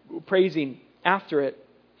then praising after it.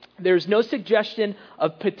 There's no suggestion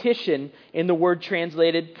of petition in the word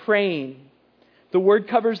translated praying. The word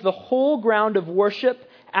covers the whole ground of worship,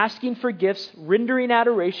 asking for gifts, rendering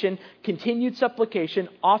adoration, continued supplication,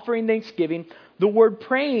 offering thanksgiving. The word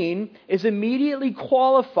praying is immediately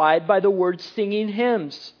qualified by the word singing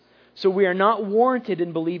hymns. So we are not warranted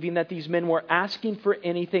in believing that these men were asking for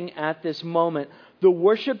anything at this moment. The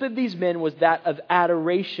worship of these men was that of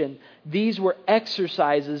adoration. These were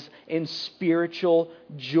exercises in spiritual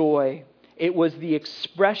joy. It was the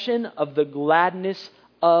expression of the gladness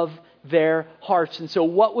of their hearts. And so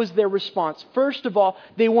what was their response? First of all,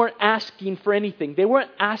 they weren't asking for anything. They weren't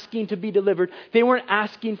asking to be delivered. They weren't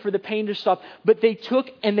asking for the pain to stop. But they took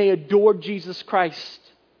and they adored Jesus Christ.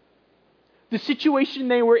 The situation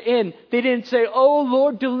they were in, they didn't say, "Oh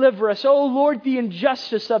Lord, deliver us. Oh Lord, the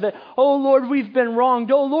injustice of it. Oh Lord, we've been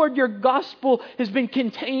wronged. Oh Lord, your gospel has been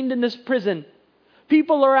contained in this prison.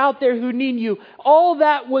 People are out there who need you." All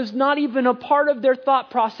that was not even a part of their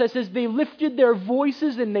thought process as they lifted their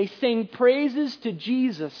voices and they sang praises to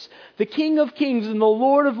Jesus, the King of Kings and the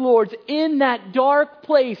Lord of Lords, in that dark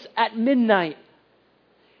place at midnight.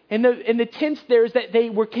 And the tense there is that they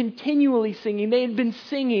were continually singing. They had been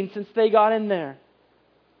singing since they got in there.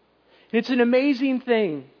 And it's an amazing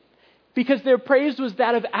thing because their praise was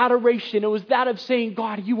that of adoration. It was that of saying,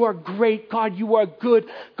 "God, you are great. God, you are good.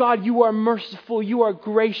 God, you are merciful. You are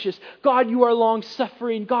gracious. God, you are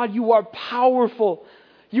long-suffering. God, you are powerful.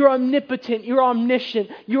 You're omnipotent. You're omniscient.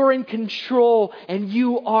 You're in control. And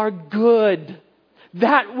you are good."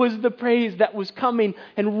 That was the praise that was coming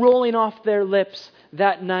and rolling off their lips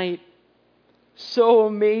that night. So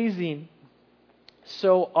amazing.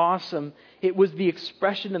 So awesome. It was the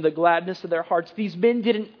expression of the gladness of their hearts. These men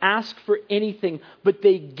didn't ask for anything, but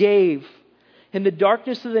they gave. In the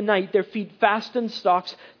darkness of the night, their feet fast in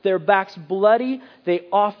stocks, their backs bloody, they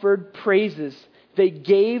offered praises. They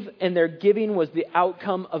gave, and their giving was the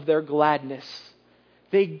outcome of their gladness.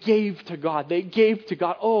 They gave to God. They gave to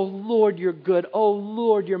God. "Oh Lord, you're good. Oh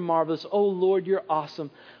Lord, you're marvelous. Oh Lord, you're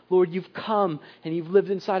awesome. Lord, you've come and you've lived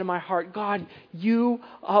inside of my heart. God, you,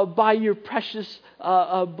 by your precious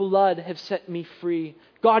blood, have set me free.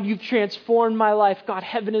 God, you've transformed my life. God,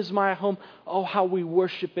 heaven is my home. Oh, how we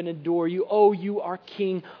worship and adore you. Oh, you are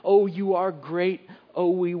King. Oh, you are great. Oh,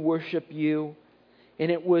 we worship you." And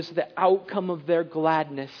it was the outcome of their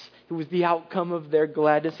gladness. It was the outcome of their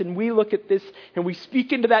gladness. And we look at this and we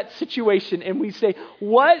speak into that situation and we say,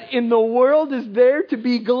 what in the world is there to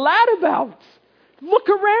be glad about? Look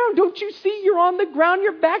around. Don't you see you're on the ground?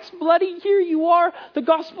 Your back's bloody. Here you are. The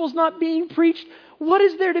gospel's not being preached. What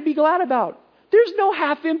is there to be glad about? There's no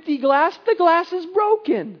half-empty glass. The glass is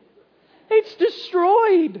broken. It's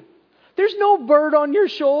destroyed. There's no bird on your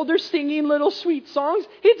shoulder singing little sweet songs.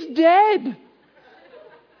 It's dead.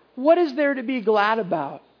 What is there to be glad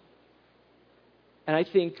about? And I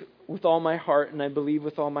think with all my heart, and I believe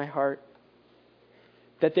with all my heart,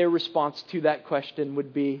 that their response to that question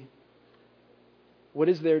would be, what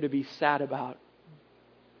is there to be sad about?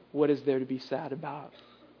 What is there to be sad about?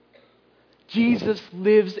 Jesus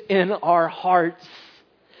lives in our hearts.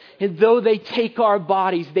 And though they take our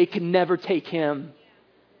bodies, they can never take Him.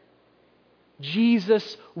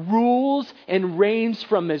 Jesus rules and reigns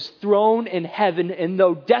from His throne in heaven. And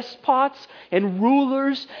though despots and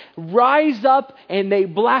rulers rise up and they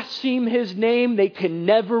blaspheme His name, they can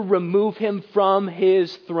never remove Him from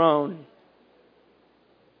His throne.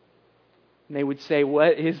 And they would say,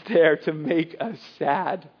 what is there to make us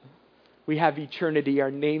sad? We have eternity.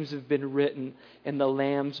 Our names have been written in the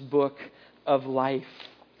Lamb's book of life.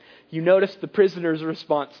 You notice the prisoner's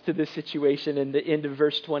response to this situation in the end of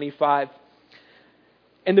verse 25.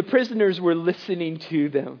 And the prisoners were listening to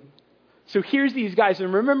them. So here's these guys.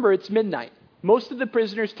 And remember, it's midnight. Most of the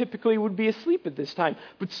prisoners typically would be asleep at this time.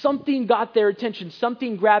 But something got their attention.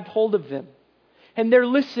 Something grabbed hold of them. And they're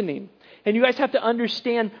listening. And you guys have to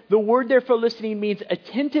understand, the word there for listening means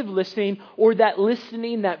attentive listening, or that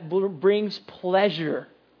listening that brings pleasure.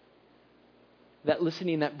 That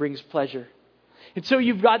listening that brings pleasure. And so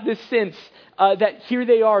you've got this sense that here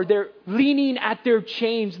they are. They're leaning at their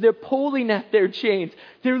chains. They're pulling at their chains.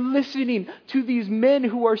 They're listening to these men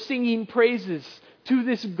who are singing praises to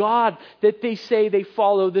this God that they say they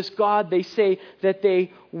follow, this God they say that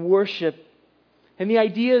they worship. And the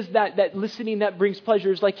idea is that listening that brings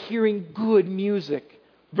pleasure is like hearing good music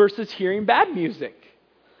versus hearing bad music.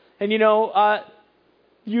 And you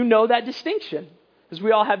know that distinction, because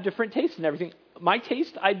we all have different tastes and everything. My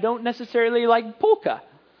taste, I don't necessarily like polka.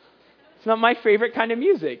 It's not my favorite kind of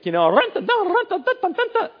music,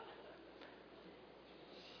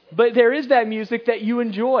 But there is that music that you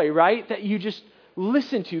enjoy, right? That you just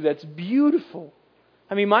listen to, that's beautiful.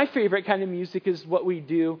 I mean, my favorite kind of music is what we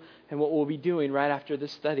do and what we'll be doing right after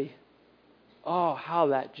this study. Oh, how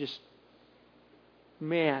that just,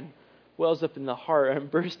 wells up in the heart and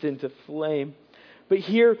bursts into flame. But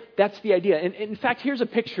here, that's the idea. And in fact, here's a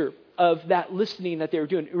picture of that listening that they were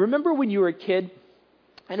doing. Remember when you were a kid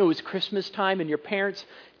I know it was Christmas time and your parents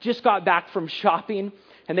just got back from shopping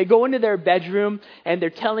and they go into their bedroom and they're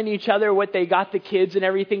telling each other what they got the kids and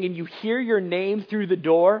everything, and you hear your name through the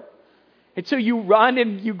door. And so you run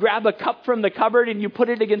and you grab a cup from the cupboard and you put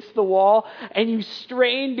it against the wall and you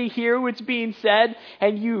strain to hear what's being said.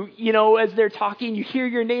 And you know, as they're talking, you hear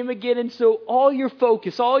your name again. And so all your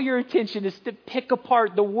focus, all your attention is to pick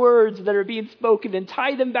apart the words that are being spoken and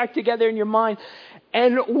tie them back together in your mind.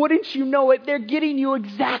 And wouldn't you know it, they're getting you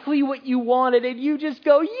exactly what you wanted. And you just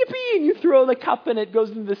go, yippee, and you throw the cup and it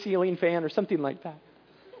goes into the ceiling fan or something like that.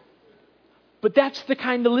 But that's the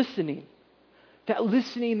kind of listening. That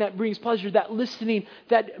listening that brings pleasure, that listening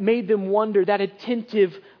that made them wonder, that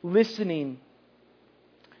attentive listening.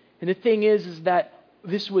 And the thing is that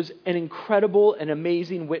this was an incredible and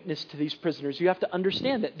amazing witness to these prisoners. You have to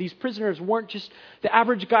understand that these prisoners weren't just the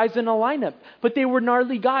average guys in a lineup, but they were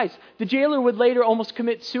gnarly guys. The jailer would later almost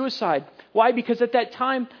commit suicide. Why? Because at that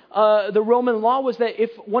time, the Roman law was that if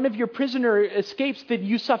one of your prisoner escapes, then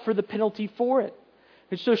you suffer the penalty for it.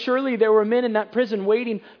 And so surely there were men in that prison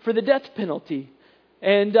waiting for the death penalty.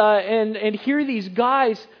 And here these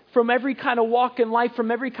guys from every kind of walk in life,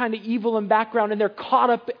 from every kind of evil and background, and they're caught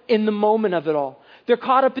up in the moment of it all. They're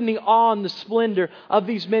caught up in the awe and the splendor of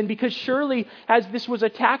these men, because surely as this was a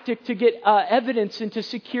tactic to get evidence and to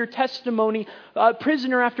secure testimony,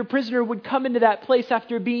 prisoner after prisoner would come into that place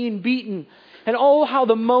after being beaten. And oh, how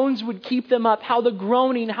the moans would keep them up, how the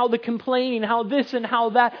groaning, how the complaining, how this and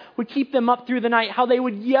how that would keep them up through the night, how they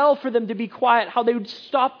would yell for them to be quiet, how they would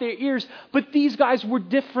stop their ears. But these guys were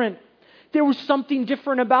different. There was something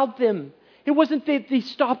different about them. It wasn't that they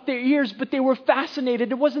stopped their ears, but they were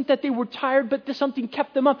fascinated. It wasn't that they were tired, but that something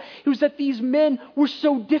kept them up. It was that these men were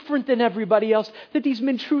so different than everybody else, that these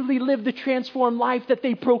men truly lived the transformed life that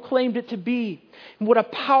they proclaimed it to be. And what a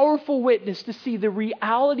powerful witness to see the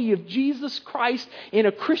reality of Jesus Christ in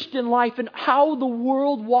a Christian life and how the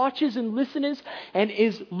world watches and listens and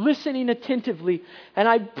is listening attentively. And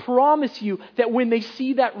I promise you that when they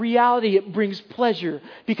see that reality, it brings pleasure,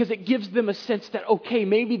 because it gives them a sense that, okay,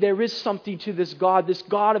 maybe there is something to this God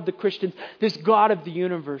of the Christians, this God of the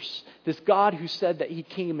universe, this God who said that He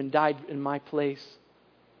came and died in my place.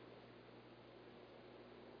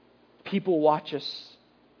 People watch us.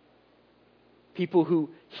 People who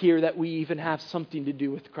hear that we even have something to do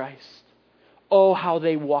with Christ. Oh, how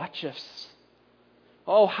they watch us.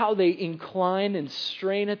 Oh, how they incline and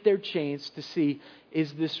strain at their chains to see,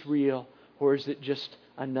 is this real or is it just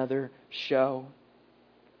another show?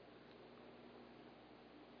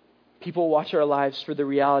 People watch our lives for the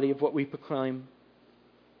reality of what we proclaim.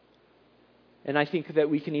 And I think that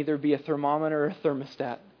we can either be a thermometer or a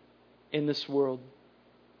thermostat in this world,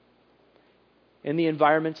 in the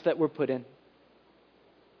environments that we're put in.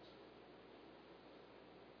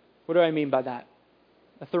 What do I mean by that?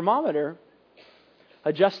 A thermometer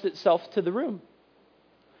adjusts itself to the room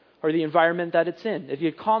or the environment that it's in. It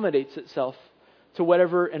accommodates itself to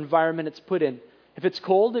whatever environment it's put in. If it's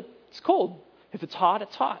cold, it's cold. If it's hot,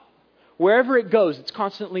 it's hot. Wherever it goes, it's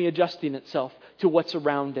constantly adjusting itself to what's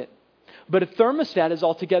around it. But a thermostat is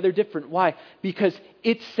altogether different. Why? Because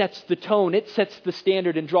it sets the tone, it sets the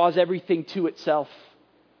standard and draws everything to itself.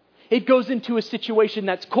 It goes into a situation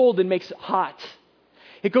that's cold and makes it hot.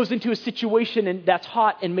 It goes into a situation that's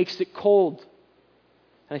hot and makes it cold.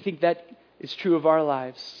 And I think that is true of our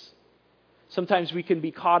lives. Sometimes we can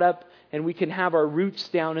be caught up and we can have our roots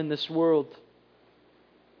down in this world.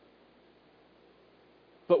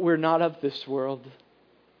 But we're not of this world.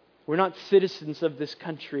 We're not citizens of this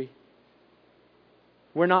country.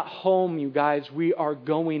 We're not home, you guys. We are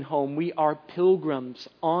going home. We are pilgrims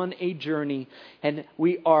on a journey, and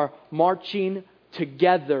we are marching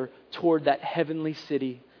together toward that heavenly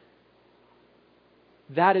city.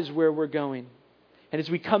 That is where we're going. And as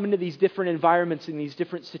we come into these different environments, in these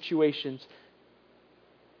different situations,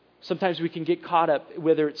 sometimes we can get caught up,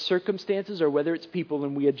 whether it's circumstances or whether it's people,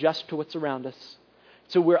 and we adjust to what's around us.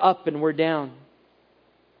 So we're up and we're down.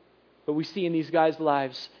 But we see in these guys'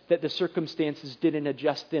 lives that the circumstances didn't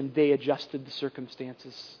adjust them. They adjusted the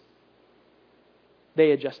circumstances.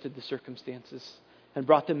 They adjusted the circumstances and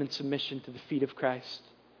brought them in submission to the feet of Christ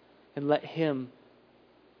and let Him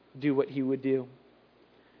do what He would do.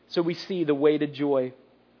 So we see the way to joy.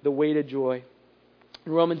 The way to joy.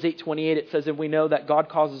 In Romans 8:28 it says, and we know that God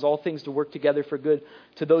causes all things to work together for good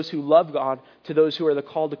to those who love God, to those who are the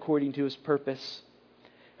called according to His purpose.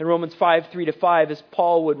 In Romans 5:3-5, as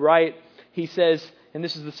Paul would write, he says, and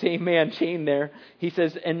this is the same man chained there, he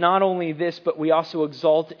says, and not only this, but we also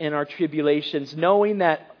exult in our tribulations, knowing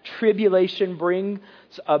that tribulation brings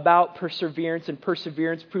about perseverance, and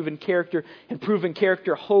perseverance, proven character, and proven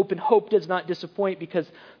character, hope, and hope does not disappoint, because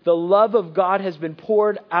the love of God has been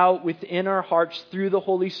poured out within our hearts through the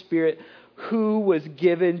Holy Spirit who was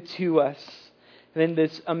given to us. And then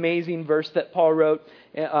this amazing verse that Paul wrote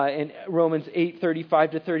in Romans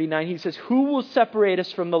 8:35-39, he says, who will separate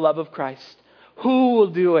us from the love of Christ? Who will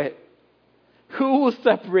do it? Who will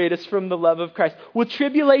separate us from the love of Christ? Will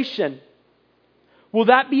tribulation, will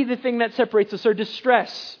that be the thing that separates us, or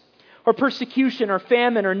distress, or persecution, or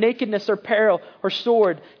famine, or nakedness, or peril, or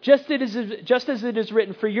sword? Just as it is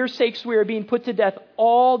written, for your sakes we are being put to death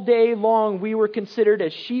all day long. We were considered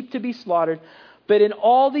as sheep to be slaughtered. But in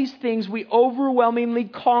all these things we overwhelmingly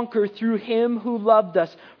conquer through Him who loved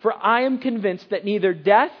us. For I am convinced that neither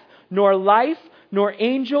death, nor life, nor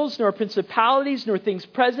angels, nor principalities, nor things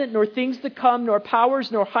present, nor things to come, nor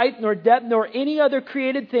powers, nor height, nor depth, nor any other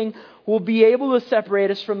created thing will be able to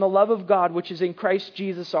separate us from the love of God which is in Christ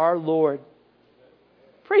Jesus our Lord.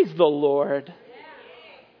 Praise the Lord.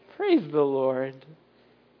 Praise the Lord.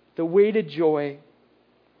 The way to joy.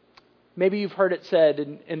 Maybe you've heard it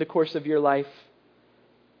said in the course of your life,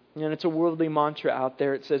 and it's a worldly mantra out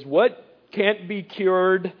there. It says, what can't be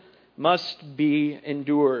cured must be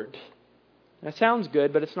endured. That sounds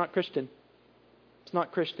good, but it's not Christian. It's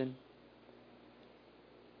not Christian.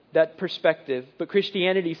 That perspective. But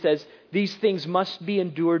Christianity says these things must be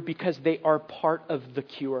endured because they are part of the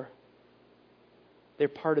cure. They're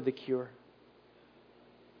part of the cure.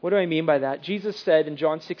 What do I mean by that? Jesus said in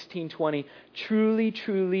John 16:20, truly,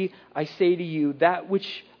 truly, I say to you,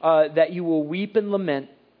 that you will weep and lament.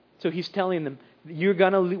 So He's telling them, you're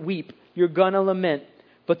going to weep, you're going to lament,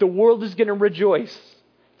 but the world is going to rejoice.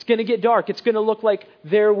 It's going to get dark. It's going to look like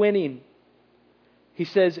they're winning. He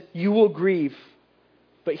says, you will grieve.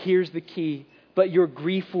 But here's the key. But your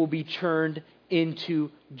grief will be turned into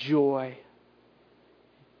joy.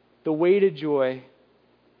 The way to joy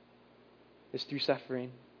is through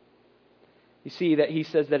suffering. You see that He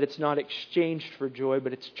says that it's not exchanged for joy,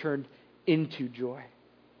 but it's turned into joy.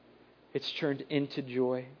 It's turned into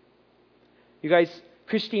joy. You guys,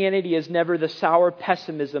 Christianity is never the sour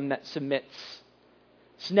pessimism that submits.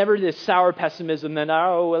 It's never this sour pessimism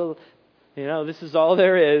that, this is all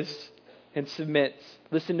there is, and submits.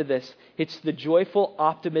 Listen to this. It's the joyful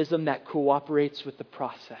optimism that cooperates with the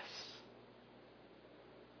process.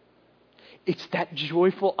 It's that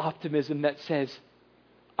joyful optimism that says,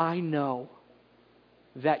 I know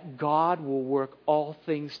that God will work all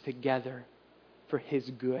things together for His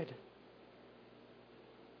good.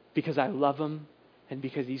 Because I love Him and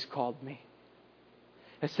because He's called me.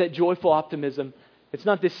 It's that joyful optimism. It's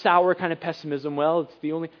not this sour kind of pessimism.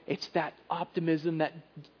 It's that optimism, that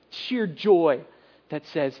sheer joy that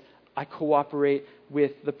says, I cooperate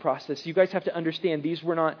with the process. You guys have to understand, these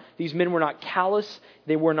men were not callous.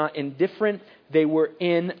 They were not indifferent. They were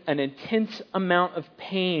in an intense amount of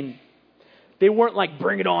pain. They weren't like,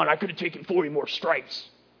 bring it on, I could have taken 40 more stripes.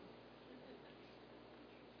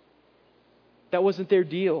 That wasn't their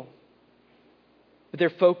deal. But their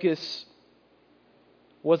focus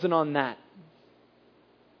wasn't on that.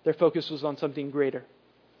 Their focus was on something greater.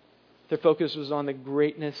 Their focus was on the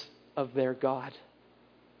greatness of their God.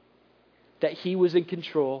 That He was in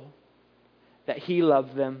control. That He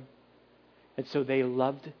loved them. And so they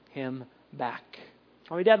loved Him back.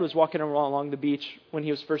 My dad was walking along the beach when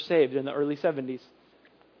he was first saved in the early 70s.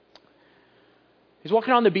 He's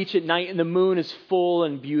walking on the beach at night and the moon is full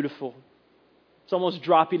and beautiful. It's almost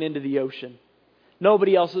dropping into the ocean.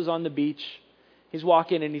 Nobody else is on the beach. He's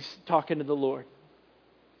walking and he's talking to the Lord.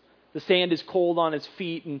 The sand is cold on his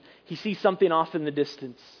feet and he sees something off in the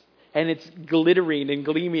distance. And it's glittering and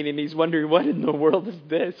gleaming and he's wondering, what in the world is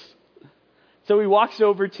this? So he walks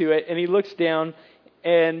over to it and he looks down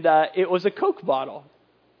and it was a Coke bottle.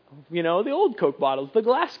 You know, the old Coke bottles, the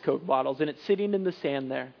glass Coke bottles, and it's sitting in the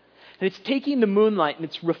sand there. And it's taking the moonlight and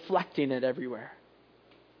it's reflecting it everywhere.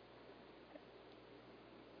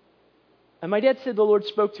 And my dad said the Lord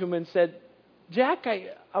spoke to him and said, Jack,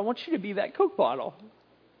 I want you to be that Coke bottle.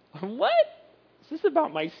 What? Is this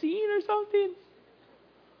about my scene or something?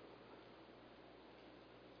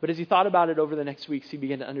 But as he thought about it over the next weeks, he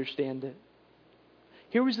began to understand it.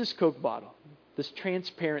 Here was this Coke bottle, this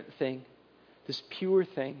transparent thing, this pure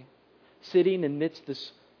thing, sitting amidst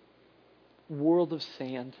this world of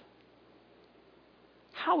sand.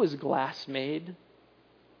 How is glass made?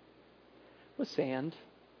 With sand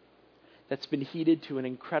that's been heated to an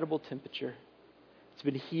incredible temperature. It's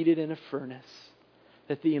been heated in a furnace,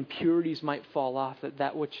 that the impurities might fall off,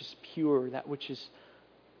 that which is pure, that which is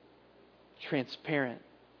transparent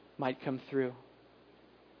might come through.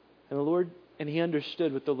 And he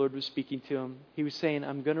understood what the Lord was speaking to him. He was saying,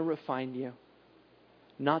 I'm going to refine you,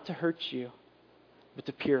 not to hurt you, but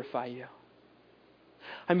to purify you.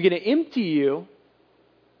 I'm going to empty you,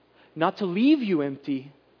 not to leave you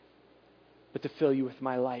empty, but to fill you with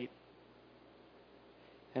my light.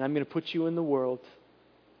 And I'm going to put you in the world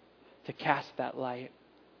to cast that light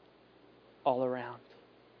all around.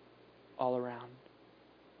 All around.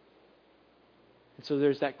 And so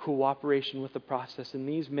there's that cooperation with the process. In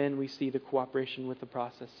these men, we see the cooperation with the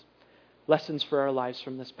process. Lessons for our lives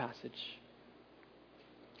from this passage.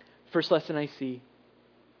 First lesson I see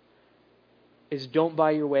is don't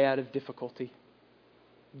buy your way out of difficulty.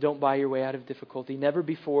 Don't buy your way out of difficulty. Never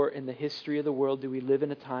before in the history of the world do we live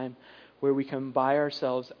in a time where we can buy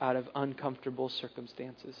ourselves out of uncomfortable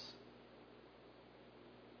circumstances.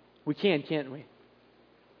 We can, can't we?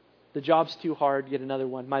 The job's too hard, get another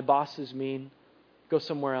one. My boss is mean, go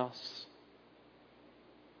somewhere else.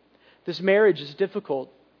 This marriage is difficult,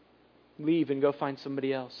 leave and go find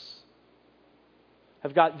somebody else.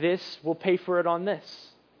 I've got this, we'll pay for it on this.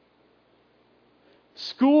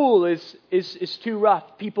 School is too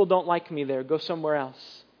rough, people don't like me there, go somewhere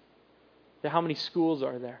else. How many schools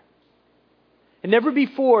are there? And never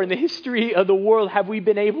before in the history of the world have we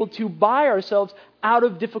been able to buy ourselves out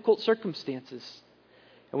of difficult circumstances.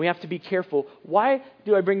 And we have to be careful. Why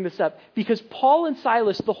do I bring this up? Because Paul and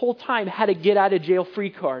Silas the whole time had a get out of jail free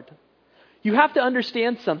card. You have to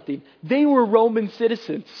understand something. They were Roman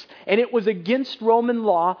citizens. And it was against Roman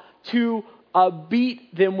law to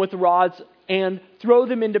beat them with rods and throw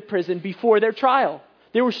them into prison before their trial.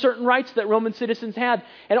 There were certain rights that Roman citizens had.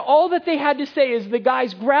 And all that they had to say is the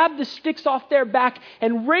guys grabbed the sticks off their back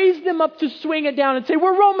and raised them up to swing it down and say,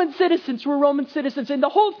 we're Roman citizens, we're Roman citizens. And the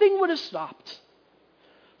whole thing would have stopped.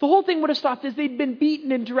 The whole thing would have stopped as they'd been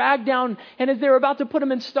beaten and dragged down. And as they were about to put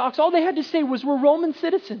them in stocks, all they had to say was, we're Roman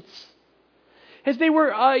citizens. As they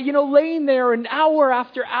were, laying there an hour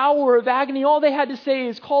after hour of agony, all they had to say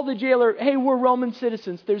is call the jailer, hey, we're Roman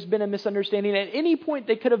citizens. There's been a misunderstanding. At any point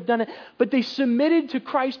they could have done it, but they submitted to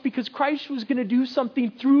Christ because Christ was going to do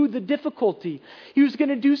something through the difficulty. He was going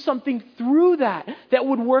to do something through that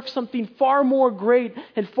would work something far more great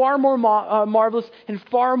and far more marvelous and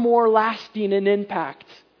far more lasting in impact.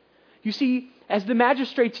 You see, as the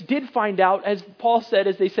magistrates did find out, as Paul said,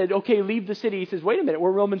 as they said, okay, leave the city. He says, wait a minute, we're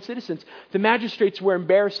Roman citizens. The magistrates were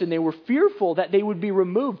embarrassed and they were fearful that they would be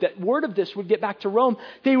removed, that word of this would get back to Rome.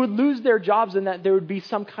 They would lose their jobs and that there would be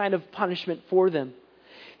some kind of punishment for them.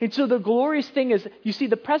 And so the glorious thing is, you see,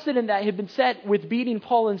 the precedent that had been set with beating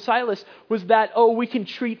Paul and Silas was that, we can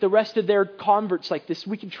treat the rest of their converts like this.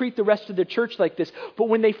 We can treat the rest of the church like this. But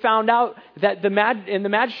when they found out that the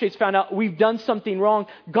magistrates found out we've done something wrong,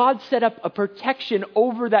 God set up a protection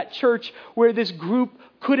over that church where this group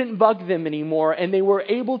couldn't bug them anymore. And they were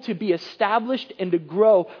able to be established and to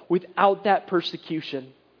grow without that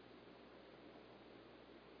persecution.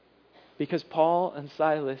 Because Paul and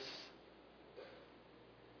Silas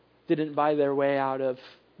didn't buy their way out of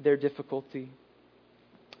their difficulty.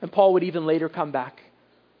 And Paul would even later come back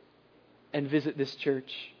and visit this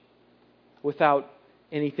church without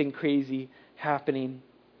anything crazy happening.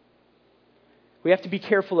 We have to be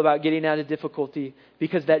careful about getting out of difficulty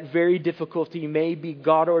because that very difficulty may be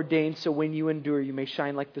God ordained, so when you endure, you may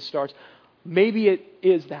shine like the stars. Maybe it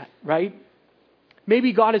is that, right?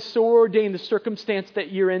 Maybe God has so ordained the circumstance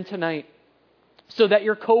that you're in tonight so that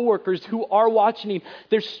your coworkers who are watching,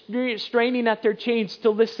 they're straining at their chains to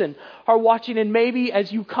listen, are watching, and maybe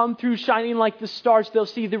as you come through shining like the stars, they'll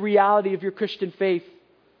see the reality of your Christian faith.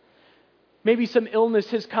 Maybe some illness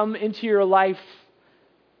has come into your life,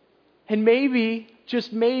 and maybe,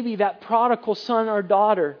 just maybe, that prodigal son or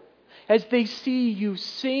daughter, as they see you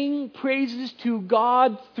sing praises to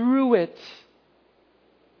God through it,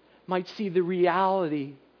 might see the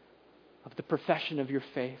reality of the profession of your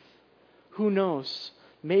faith. Who knows?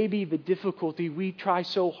 Maybe the difficulty we try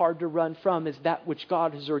so hard to run from is that which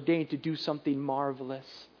God has ordained to do something marvelous,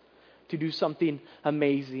 to do something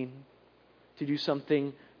amazing, to do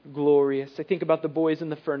something glorious. I think about the boys in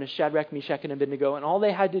the furnace, Shadrach, Meshach, and Abednego, and all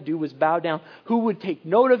they had to do was bow down. Who would take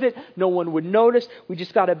note of it? No one would notice. We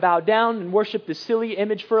just got to bow down and worship this silly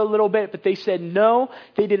image for a little bit. But they said no.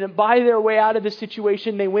 They didn't buy their way out of the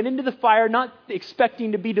situation. They went into the fire not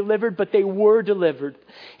expecting to be delivered, but they were delivered.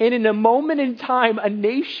 And in a moment in time, a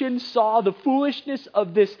nation saw the foolishness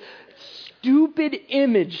of this stupid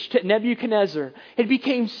image to Nebuchadnezzar. It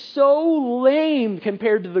became so lame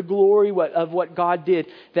compared to the glory of what God did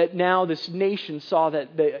that now this nation saw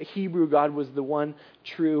that the Hebrew God was the one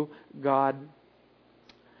true God.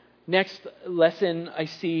 Next lesson I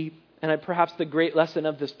see and perhaps the great lesson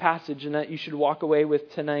of this passage, and that you should walk away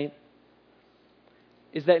with tonight,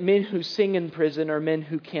 is that men who sing in prison are men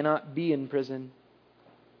who cannot be in prison.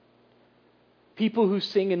 People who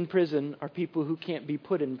sing in prison are people who can't be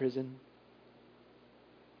put in prison.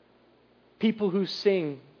 People who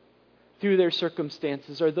sing through their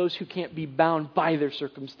circumstances are those who can't be bound by their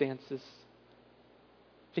circumstances.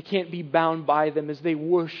 They can't be bound by them as they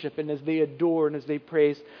worship and as they adore and as they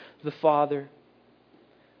praise the Father.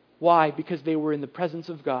 Why? Because they were in the presence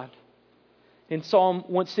of God. In Psalm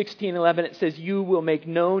 116:11 it says, "You will make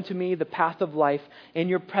known to me the path of life. In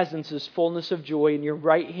your presence is fullness of joy. In your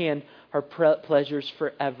right hand are pleasures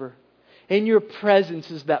forever." In your presence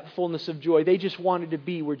is that fullness of joy. They just wanted to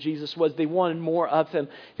be where Jesus was. They wanted more of Him.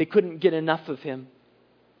 They couldn't get enough of Him.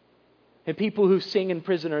 And people who sing in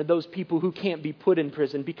prison are those people who can't be put in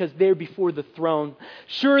prison because they're before the throne.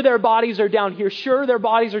 Sure, their bodies are down here. Sure, their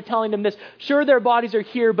bodies are telling them this. Sure, their bodies are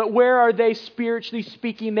here. But where are they spiritually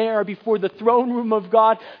speaking? They are before the throne room of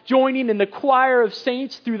God, joining in the choir of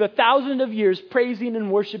saints through the thousands of years, praising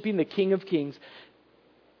and worshiping the King of Kings.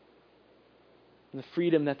 And the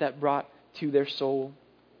freedom that brought to their soul.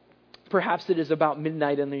 Perhaps it is about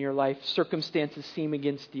midnight in your life. Circumstances seem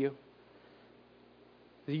against you.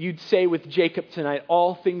 You'd say with Jacob tonight,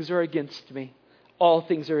 all things are against me. All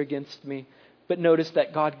things are against me. But notice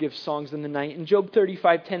that God gives songs in the night. In Job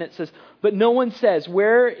 35:10 it says, "But no one says,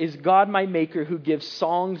 where is God my maker who gives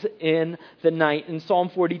songs in the night?" In Psalm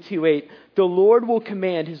 42:8, "The Lord will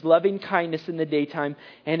command His loving kindness in the daytime,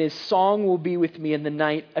 and His song will be with me in the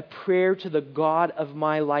night, a prayer to the God of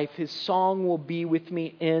my life. His song will be with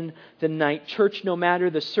me in the night." Church, no matter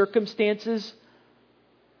the circumstances,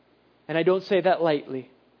 and I don't say that lightly,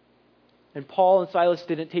 and Paul and Silas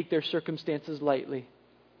didn't take their circumstances lightly.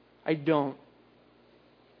 I don't.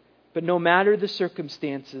 But no matter the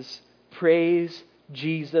circumstances, praise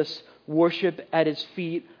Jesus, worship at His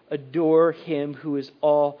feet, adore Him who is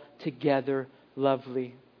altogether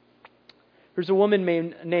lovely. There's a woman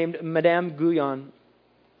named Madame Guyon,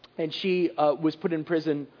 and she was put in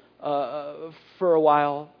prison for a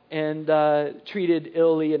while and treated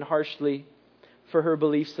illy and harshly for her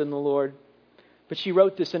beliefs in the Lord. But she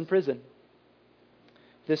wrote this in prison.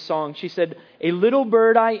 This song, she said, "A little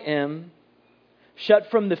bird I am,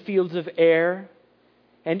 shut from the fields of air,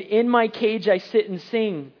 and in my cage I sit and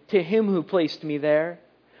sing to Him who placed me there.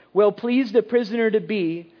 Well pleased a prisoner to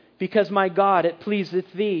be, because my God it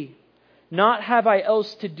pleaseth Thee. Not have I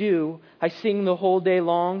else to do, I sing the whole day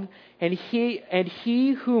long, and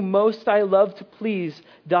he whom most I love to please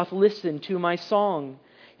doth listen to my song.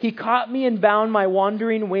 He caught me and bound my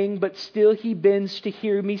wandering wing, but still He bends to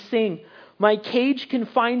hear me sing. My cage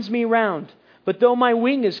confines me round, but though my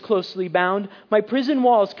wing is closely bound, my prison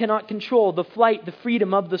walls cannot control the flight, the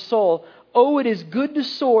freedom of the soul. Oh, it is good to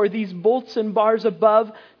soar these bolts and bars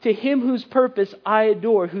above, to Him whose purpose I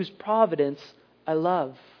adore, whose providence I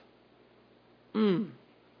love." Think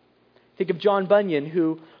of John Bunyan,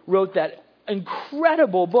 who wrote that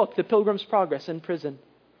incredible book, The Pilgrim's Progress, in prison.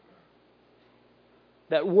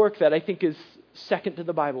 That work that I think is second to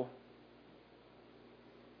the Bible.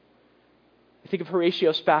 I think of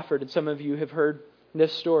Horatio Spafford, and some of you have heard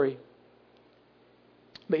this story.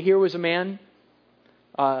 But here was a man,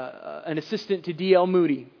 an assistant to D.L.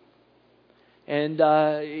 Moody. And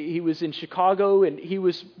he was in Chicago, and he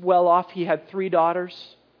was well off. He had 3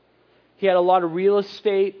 daughters. He had a lot of real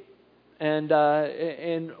estate. And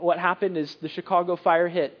what happened is the Chicago fire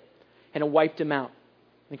hit, and it wiped him out.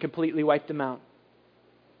 And completely wiped him out.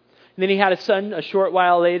 And then he had a son a short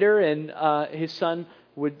while later, and his son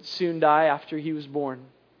would soon die after he was born.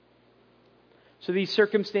 So these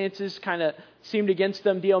circumstances kind of seemed against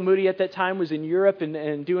them. D.L. Moody at that time was in Europe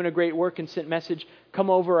and doing a great work, and sent message, "Come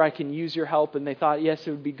over, I can use your help." And they thought, yes,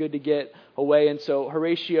 it would be good to get away. And so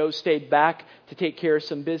Horatio stayed back to take care of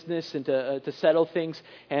some business and to settle things.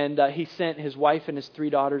 And he sent his wife and his 3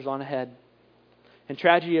 daughters on ahead. And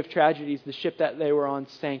tragedy of tragedies, the ship that they were on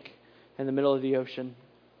sank in the middle of the ocean.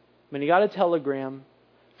 When he got a telegram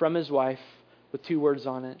from his wife with 2 words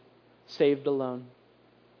on it: "Saved alone."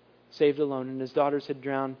 Saved alone. And his daughters had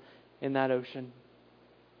drowned in that ocean.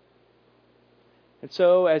 And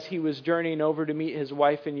so as he was journeying over to meet his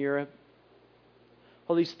wife in Europe,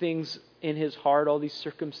 all these things in his heart, all these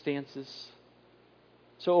circumstances,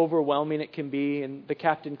 so overwhelming it can be. And the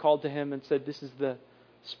captain called to him and said, this is the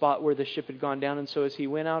spot where the ship had gone down. And so as he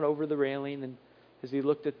went out over the railing and as he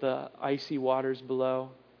looked at the icy waters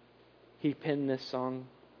below, he penned this song.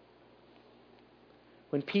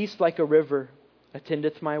 "When peace like a river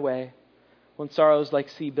attendeth my way, when sorrows like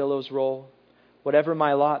sea billows roll, whatever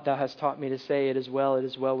my lot Thou hast taught me to say, it is well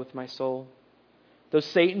with my soul. Though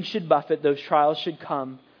Satan should buffet, those trials should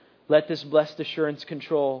come, let this blessed assurance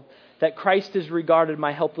control, that Christ has regarded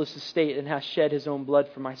my helpless estate and hath shed his own blood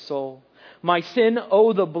for my soul. My sin,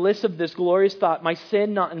 oh, the bliss of this glorious thought, my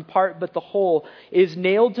sin, not in part but the whole, is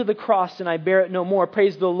nailed to the cross, and I bear it no more.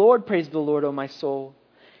 Praise the Lord, O my soul.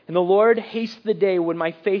 And the Lord haste the day when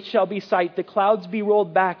my faith shall be sight, the clouds be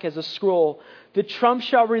rolled back as a scroll, the trump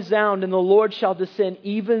shall resound, and the Lord shall descend.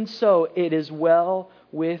 Even so, it is well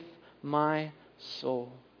with my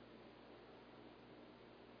soul.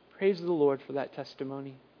 Praise the Lord for that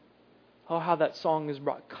testimony. Oh, how that song has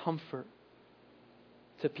brought comfort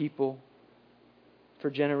to people for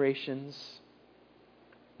generations.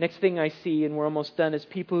 Next thing I see, and we're almost done, is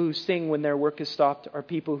people who sing when their work is stopped are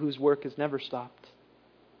people whose work is never stopped.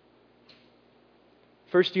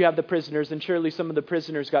 First you have the prisoners, and surely some of the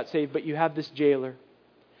prisoners got saved, but you have this jailer.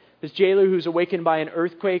 This jailer who's awakened by an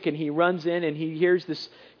earthquake, and he runs in and he hears this,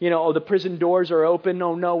 oh, the prison doors are open.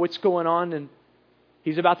 Oh no, what's going on? And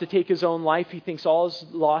he's about to take his own life. He thinks all is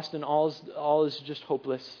lost and all is just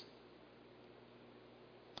hopeless.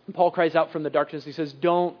 And Paul cries out from the darkness. He says,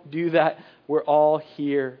 don't do that. We're all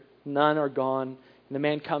here. None are gone. And the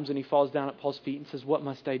man comes and he falls down at Paul's feet and says, what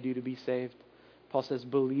must I do to be saved? Paul says,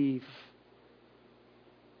 believe.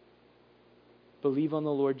 Believe on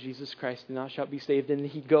the Lord Jesus Christ and thou shalt be saved. And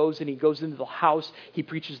he goes into the house. He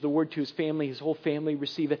preaches the word to his family. His whole family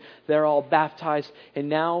receive it. They're all baptized. And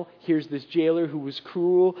now here's this jailer who was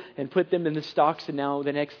cruel and put them in the stocks. And now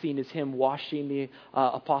the next scene is him washing the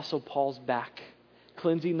Apostle Paul's back,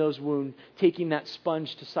 cleansing those wounds, taking that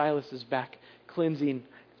sponge to Silas's back, cleansing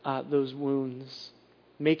those wounds,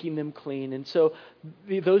 making them clean. And so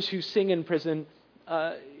those who sing in prison,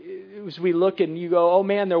 as we look and you go, oh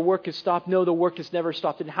man, their work has stopped. No, the work has never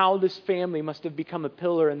stopped. And how this family must have become a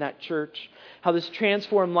pillar in that church. How this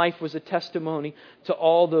transformed life was a testimony to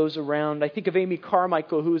all those around. I think of Amy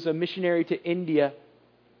Carmichael, who was a missionary to India.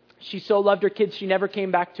 She so loved her kids, she never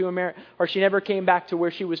came back to America, or she never came back to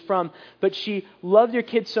where she was from. But she loved her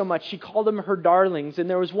kids so much, she called them her darlings. And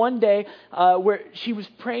there was one day where she was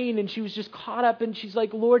praying and she was just caught up and she's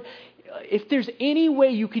like, Lord, if there's any way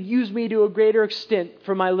you could use me to a greater extent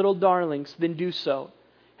for my little darlings, then do so.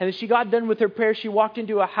 And as she got done with her prayer, she walked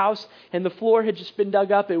into a house and the floor had just been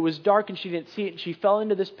dug up. It was dark and she didn't see it. And she fell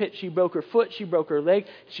into this pit. She broke her foot. She broke her leg.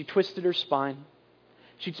 She twisted her spine.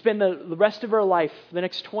 She'd spend the rest of her life, the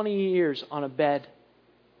next 20 years, on a bed.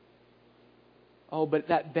 Oh, but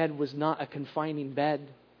that bed was not a confining bed,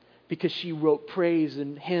 because she wrote praise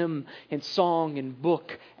and hymn and song and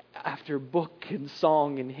book after book and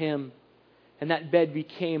song and hymn. And that bed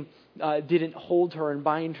didn't hold her and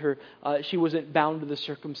bind her. She wasn't bound to the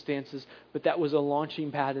circumstances, but that was a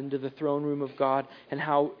launching pad into the throne room of God, and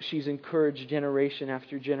how she's encouraged generation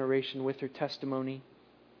after generation with her testimony.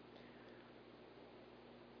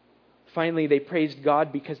 Finally, they praised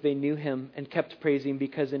God because they knew Him, and kept praising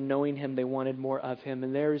because in knowing Him they wanted more of Him.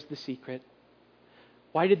 And there is the secret.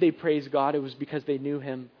 Why did they praise God? It was because they knew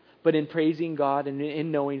Him. But in praising God and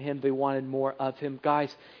in knowing Him, they wanted more of Him.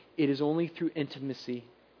 Guys, it is only through intimacy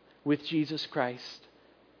with Jesus Christ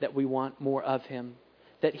that we want more of Him.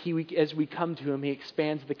 That as we come to Him, He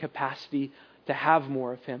expands the capacity to have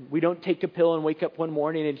more of Him. We don't take a pill and wake up one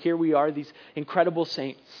morning and here we are, these incredible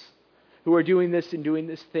saints who are doing this and doing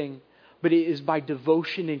this thing. But it is by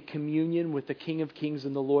devotion and communion with the King of Kings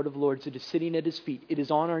and the Lord of Lords. It is sitting at His feet. It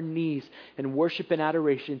is on our knees in worship and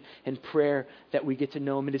adoration and prayer that we get to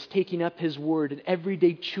know Him. It is taking up His Word and every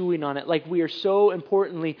day chewing on it. Like we are so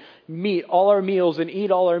importantly meet all our meals and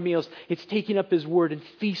eat all our meals. It's taking up His Word and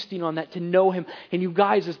feasting on that to know Him. And you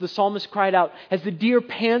guys, as the psalmist cried out, as the deer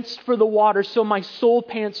pants for the water, so my soul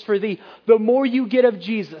pants for Thee. The more you get of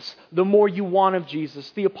Jesus, the more you want of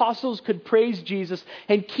Jesus. The apostles could praise Jesus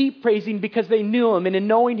and keep praising because they knew Him, and in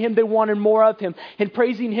knowing Him they wanted more of Him, and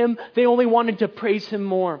praising Him they only wanted to praise Him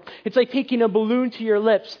more. It's like taking a balloon to your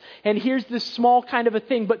lips, and here's this small kind of a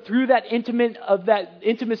thing, but through that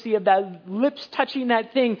intimacy of that lips touching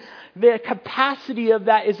that thing, the capacity of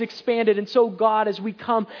that is expanded. And so God, as we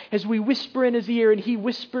come, as we whisper in His ear and He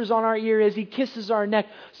whispers on our ear, as He kisses our neck,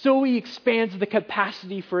 so He expands the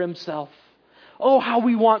capacity for Himself. Oh, how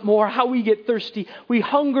we want more, how we get thirsty. We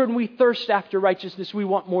hunger and we thirst after righteousness. We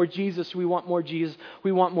want more Jesus, we want more Jesus,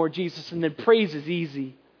 we want more Jesus. And then praise is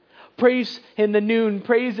easy. Praise in the noon,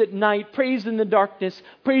 praise at night, praise in the darkness.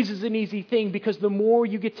 Praise is an easy thing because the more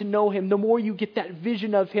you get to know Him, the more you get that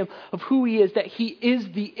vision of Him, of who He is, that He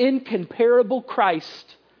is the incomparable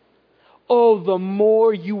Christ. Oh, the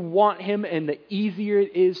more you want Him and the easier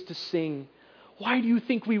it is to sing. Why do you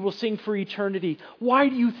think we will sing for eternity? Why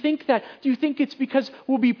do you think that? Do you think it's because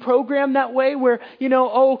we'll be programmed that way where,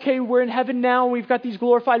 okay, we're in heaven now, we've got these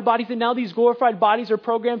glorified bodies, and now these glorified bodies are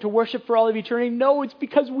programmed to worship for all of eternity? No, it's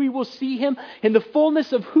because we will see Him in the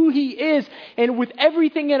fullness of who He is, and with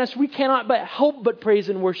everything in us, we cannot but help but praise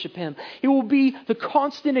and worship Him. It will be the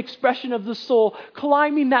constant expression of the soul,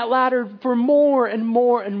 climbing that ladder for more and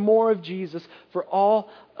more and more of Jesus for all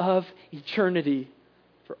of eternity.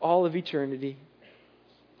 For all of eternity.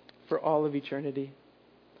 For all of eternity.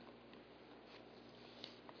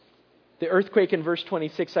 The earthquake in verse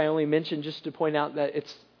 26 I only mentioned just to point out that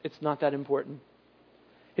it's not that important.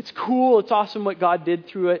 It's cool, it's awesome what God did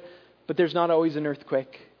through it, but there's not always an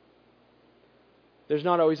earthquake. There's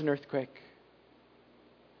not always an earthquake.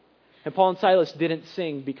 And Paul and Silas didn't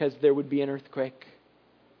sing because there would be an earthquake.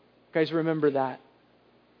 Guys, remember that.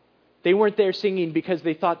 They weren't there singing because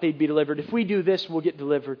they thought they'd be delivered. If we do this, we'll get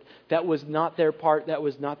delivered. That was not their part. That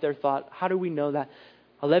was not their thought. How do we know that?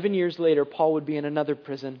 11 years later, Paul would be in another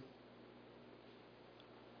prison.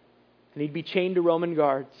 And he'd be chained to Roman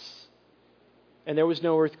guards. And there was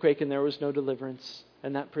no earthquake and there was no deliverance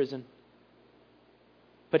in that prison.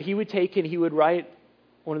 But he would take and he would write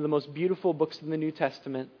one of the most beautiful books in the New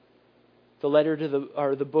Testament,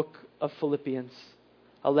 the book of Philippians,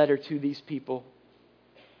 a letter to these people.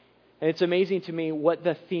 And it's amazing to me what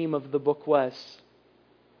the theme of the book was.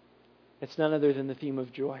 It's none other than the theme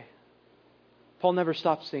of joy. Paul never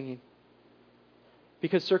stopped singing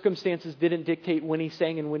because circumstances didn't dictate when he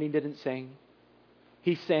sang and when he didn't sing.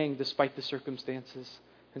 He sang despite the circumstances,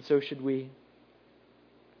 and so should we.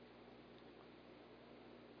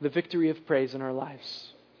 The victory of praise in our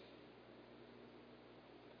lives.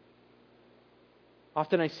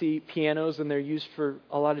 Often I see pianos and they're used for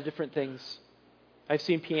a lot of different things. I've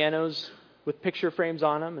seen pianos with picture frames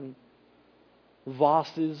on them and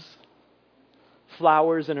vases,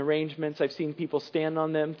 flowers and arrangements. I've seen people stand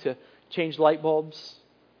on them to change light bulbs.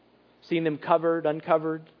 Seen them covered,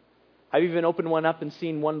 uncovered. I've even opened one up and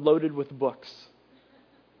seen one loaded with books.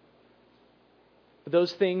 But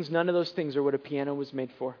those things, none of those things are what a piano was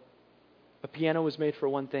made for. A piano was made for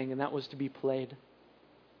one thing, and that was to be played.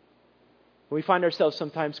 We find ourselves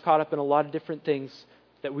sometimes caught up in a lot of different things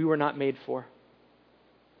that we were not made for.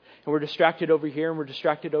 And we're distracted over here and we're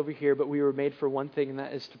distracted over here, but we were made for one thing, and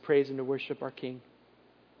that is to praise and to worship our King.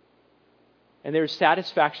 And there's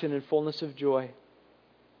satisfaction and fullness of joy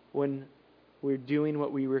when we're doing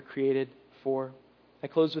what we were created for. I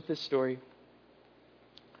close with this story.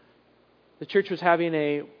 The church was having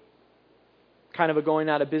a kind of a going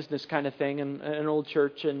out of business kind of thing in an old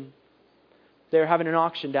church, and they're having an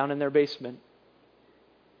auction down in their basement.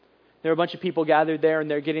 There were a bunch of people gathered there, and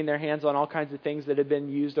they're getting their hands on all kinds of things that had been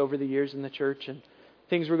used over the years in the church, and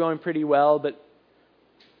things were going pretty well, but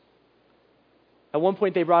at one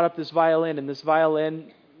point they brought up this violin, and this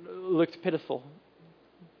violin looked pitiful.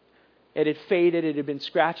 It had faded, it had been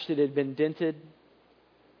scratched, it had been dented.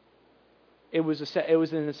 It was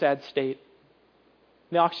in a sad state.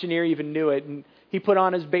 The auctioneer even knew it, and he put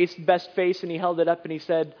on his best face and he held it up and he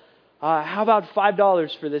said, how about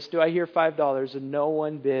 $5 for this? Do I hear $5? And no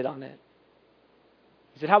one bid on it.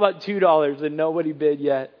 He said, how about $2? And nobody bid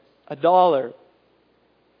yet. $1.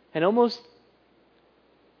 And almost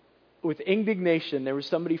with indignation, there was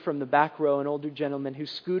somebody from the back row, an older gentleman, who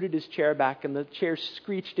scooted his chair back, and the chair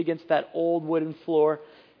screeched against that old wooden floor,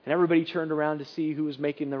 and everybody turned around to see who was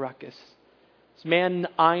making the ruckus. This man,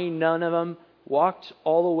 eyeing none of them, walked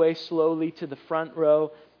all the way slowly to the front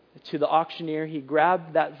row, to the auctioneer. He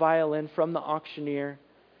grabbed that violin from the auctioneer.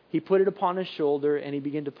 He put it upon his shoulder, and he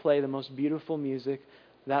began to play the most beautiful music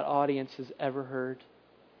that audience has ever heard.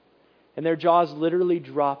 And their jaws literally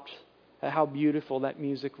dropped at how beautiful that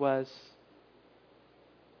music was.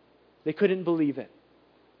 They couldn't believe it.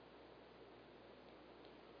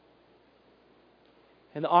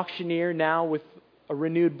 And the auctioneer, now with a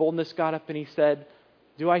renewed boldness, got up and he said,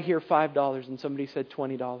 do I hear $5? And somebody said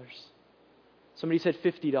 $20. Somebody said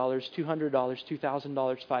 $50, $200,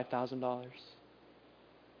 $2,000, $5,000.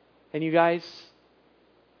 And you guys,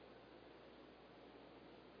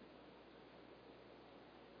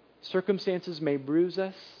 circumstances may bruise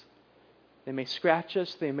us, they may scratch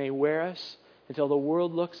us, they may wear us, until the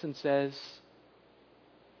world looks and says,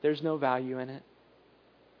 there's no value in it.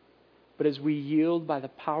 But as we yield by the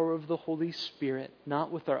power of the Holy Spirit,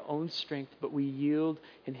 not with our own strength, but we yield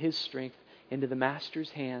in His strength into the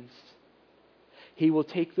Master's hands, He will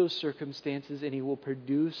take those circumstances and He will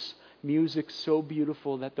produce music so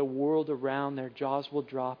beautiful that the world around, their jaws will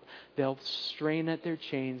drop. They'll strain at their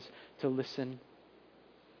chains to listen.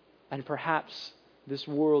 And perhaps this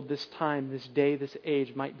world, this time, this day, this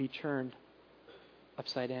age might be turned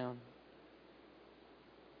upside down.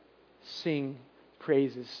 Sing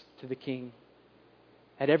praises to the King.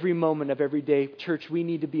 At every moment of every day, church, we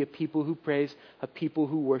need to be a people who praise, a people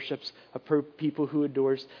who worships, a people who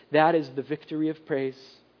adores. That is the victory of praise.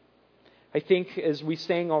 I think as we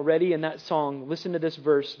sang already in that song, listen to this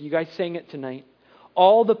verse. You guys sang it tonight.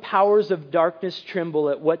 All the powers of darkness tremble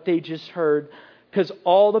at what they just heard, because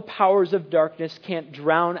all the powers of darkness can't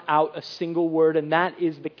drown out a single word. And that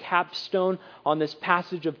is the capstone on this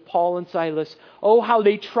passage of Paul and Silas. Oh, how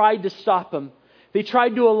they tried to stop him. They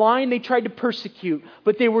tried to align, they tried to persecute,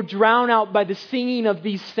 but they were drowned out by the singing of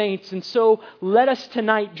these saints. And so let us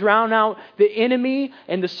tonight drown out the enemy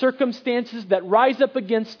and the circumstances that rise up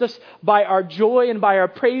against us by our joy and by our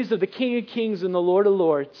praise of the King of Kings and the Lord of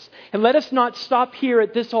Lords. And let us not stop here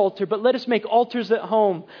at this altar, but let us make altars at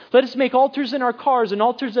home. Let us make altars in our cars and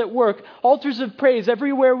altars at work, altars of praise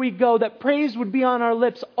everywhere we go, that praise would be on our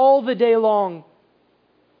lips all the day long.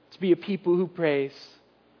 To be a people who praise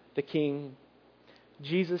the King.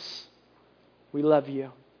 Jesus, we love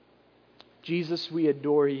you. Jesus, we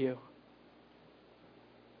adore you.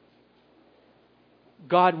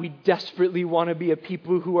 God, we desperately want to be a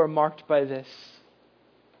people who are marked by this.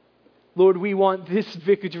 Lord, we want this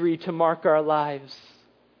victory to mark our lives.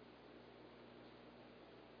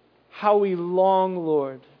 How we long,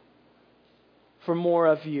 Lord, for more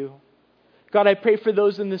of you. God, I pray for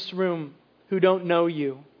those in this room who don't know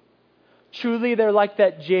you. Truly, they're like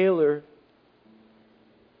that jailer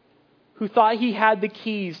who thought he had the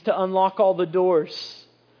keys to unlock all the doors,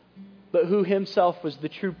 but who himself was the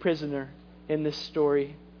true prisoner in this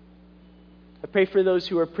story. I pray for those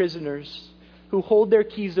who are prisoners, who hold their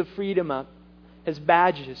keys of freedom up as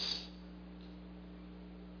badges.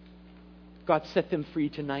 God, set them free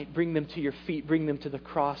tonight. Bring them to your feet. Bring them to the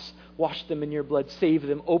cross. Wash them in your blood. Save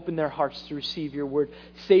them. Open their hearts to receive your word.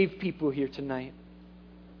 Save people here tonight.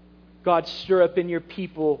 God, stir up in your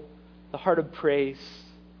people the heart of praise.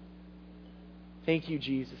 Thank you,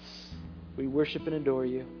 Jesus. We worship and adore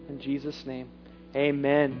you. In Jesus' name,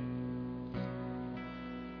 amen.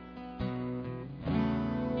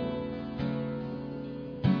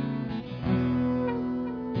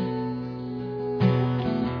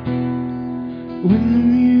 When the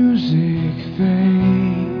music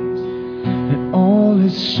fades and all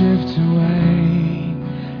is stripped away,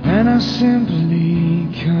 and I simply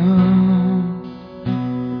come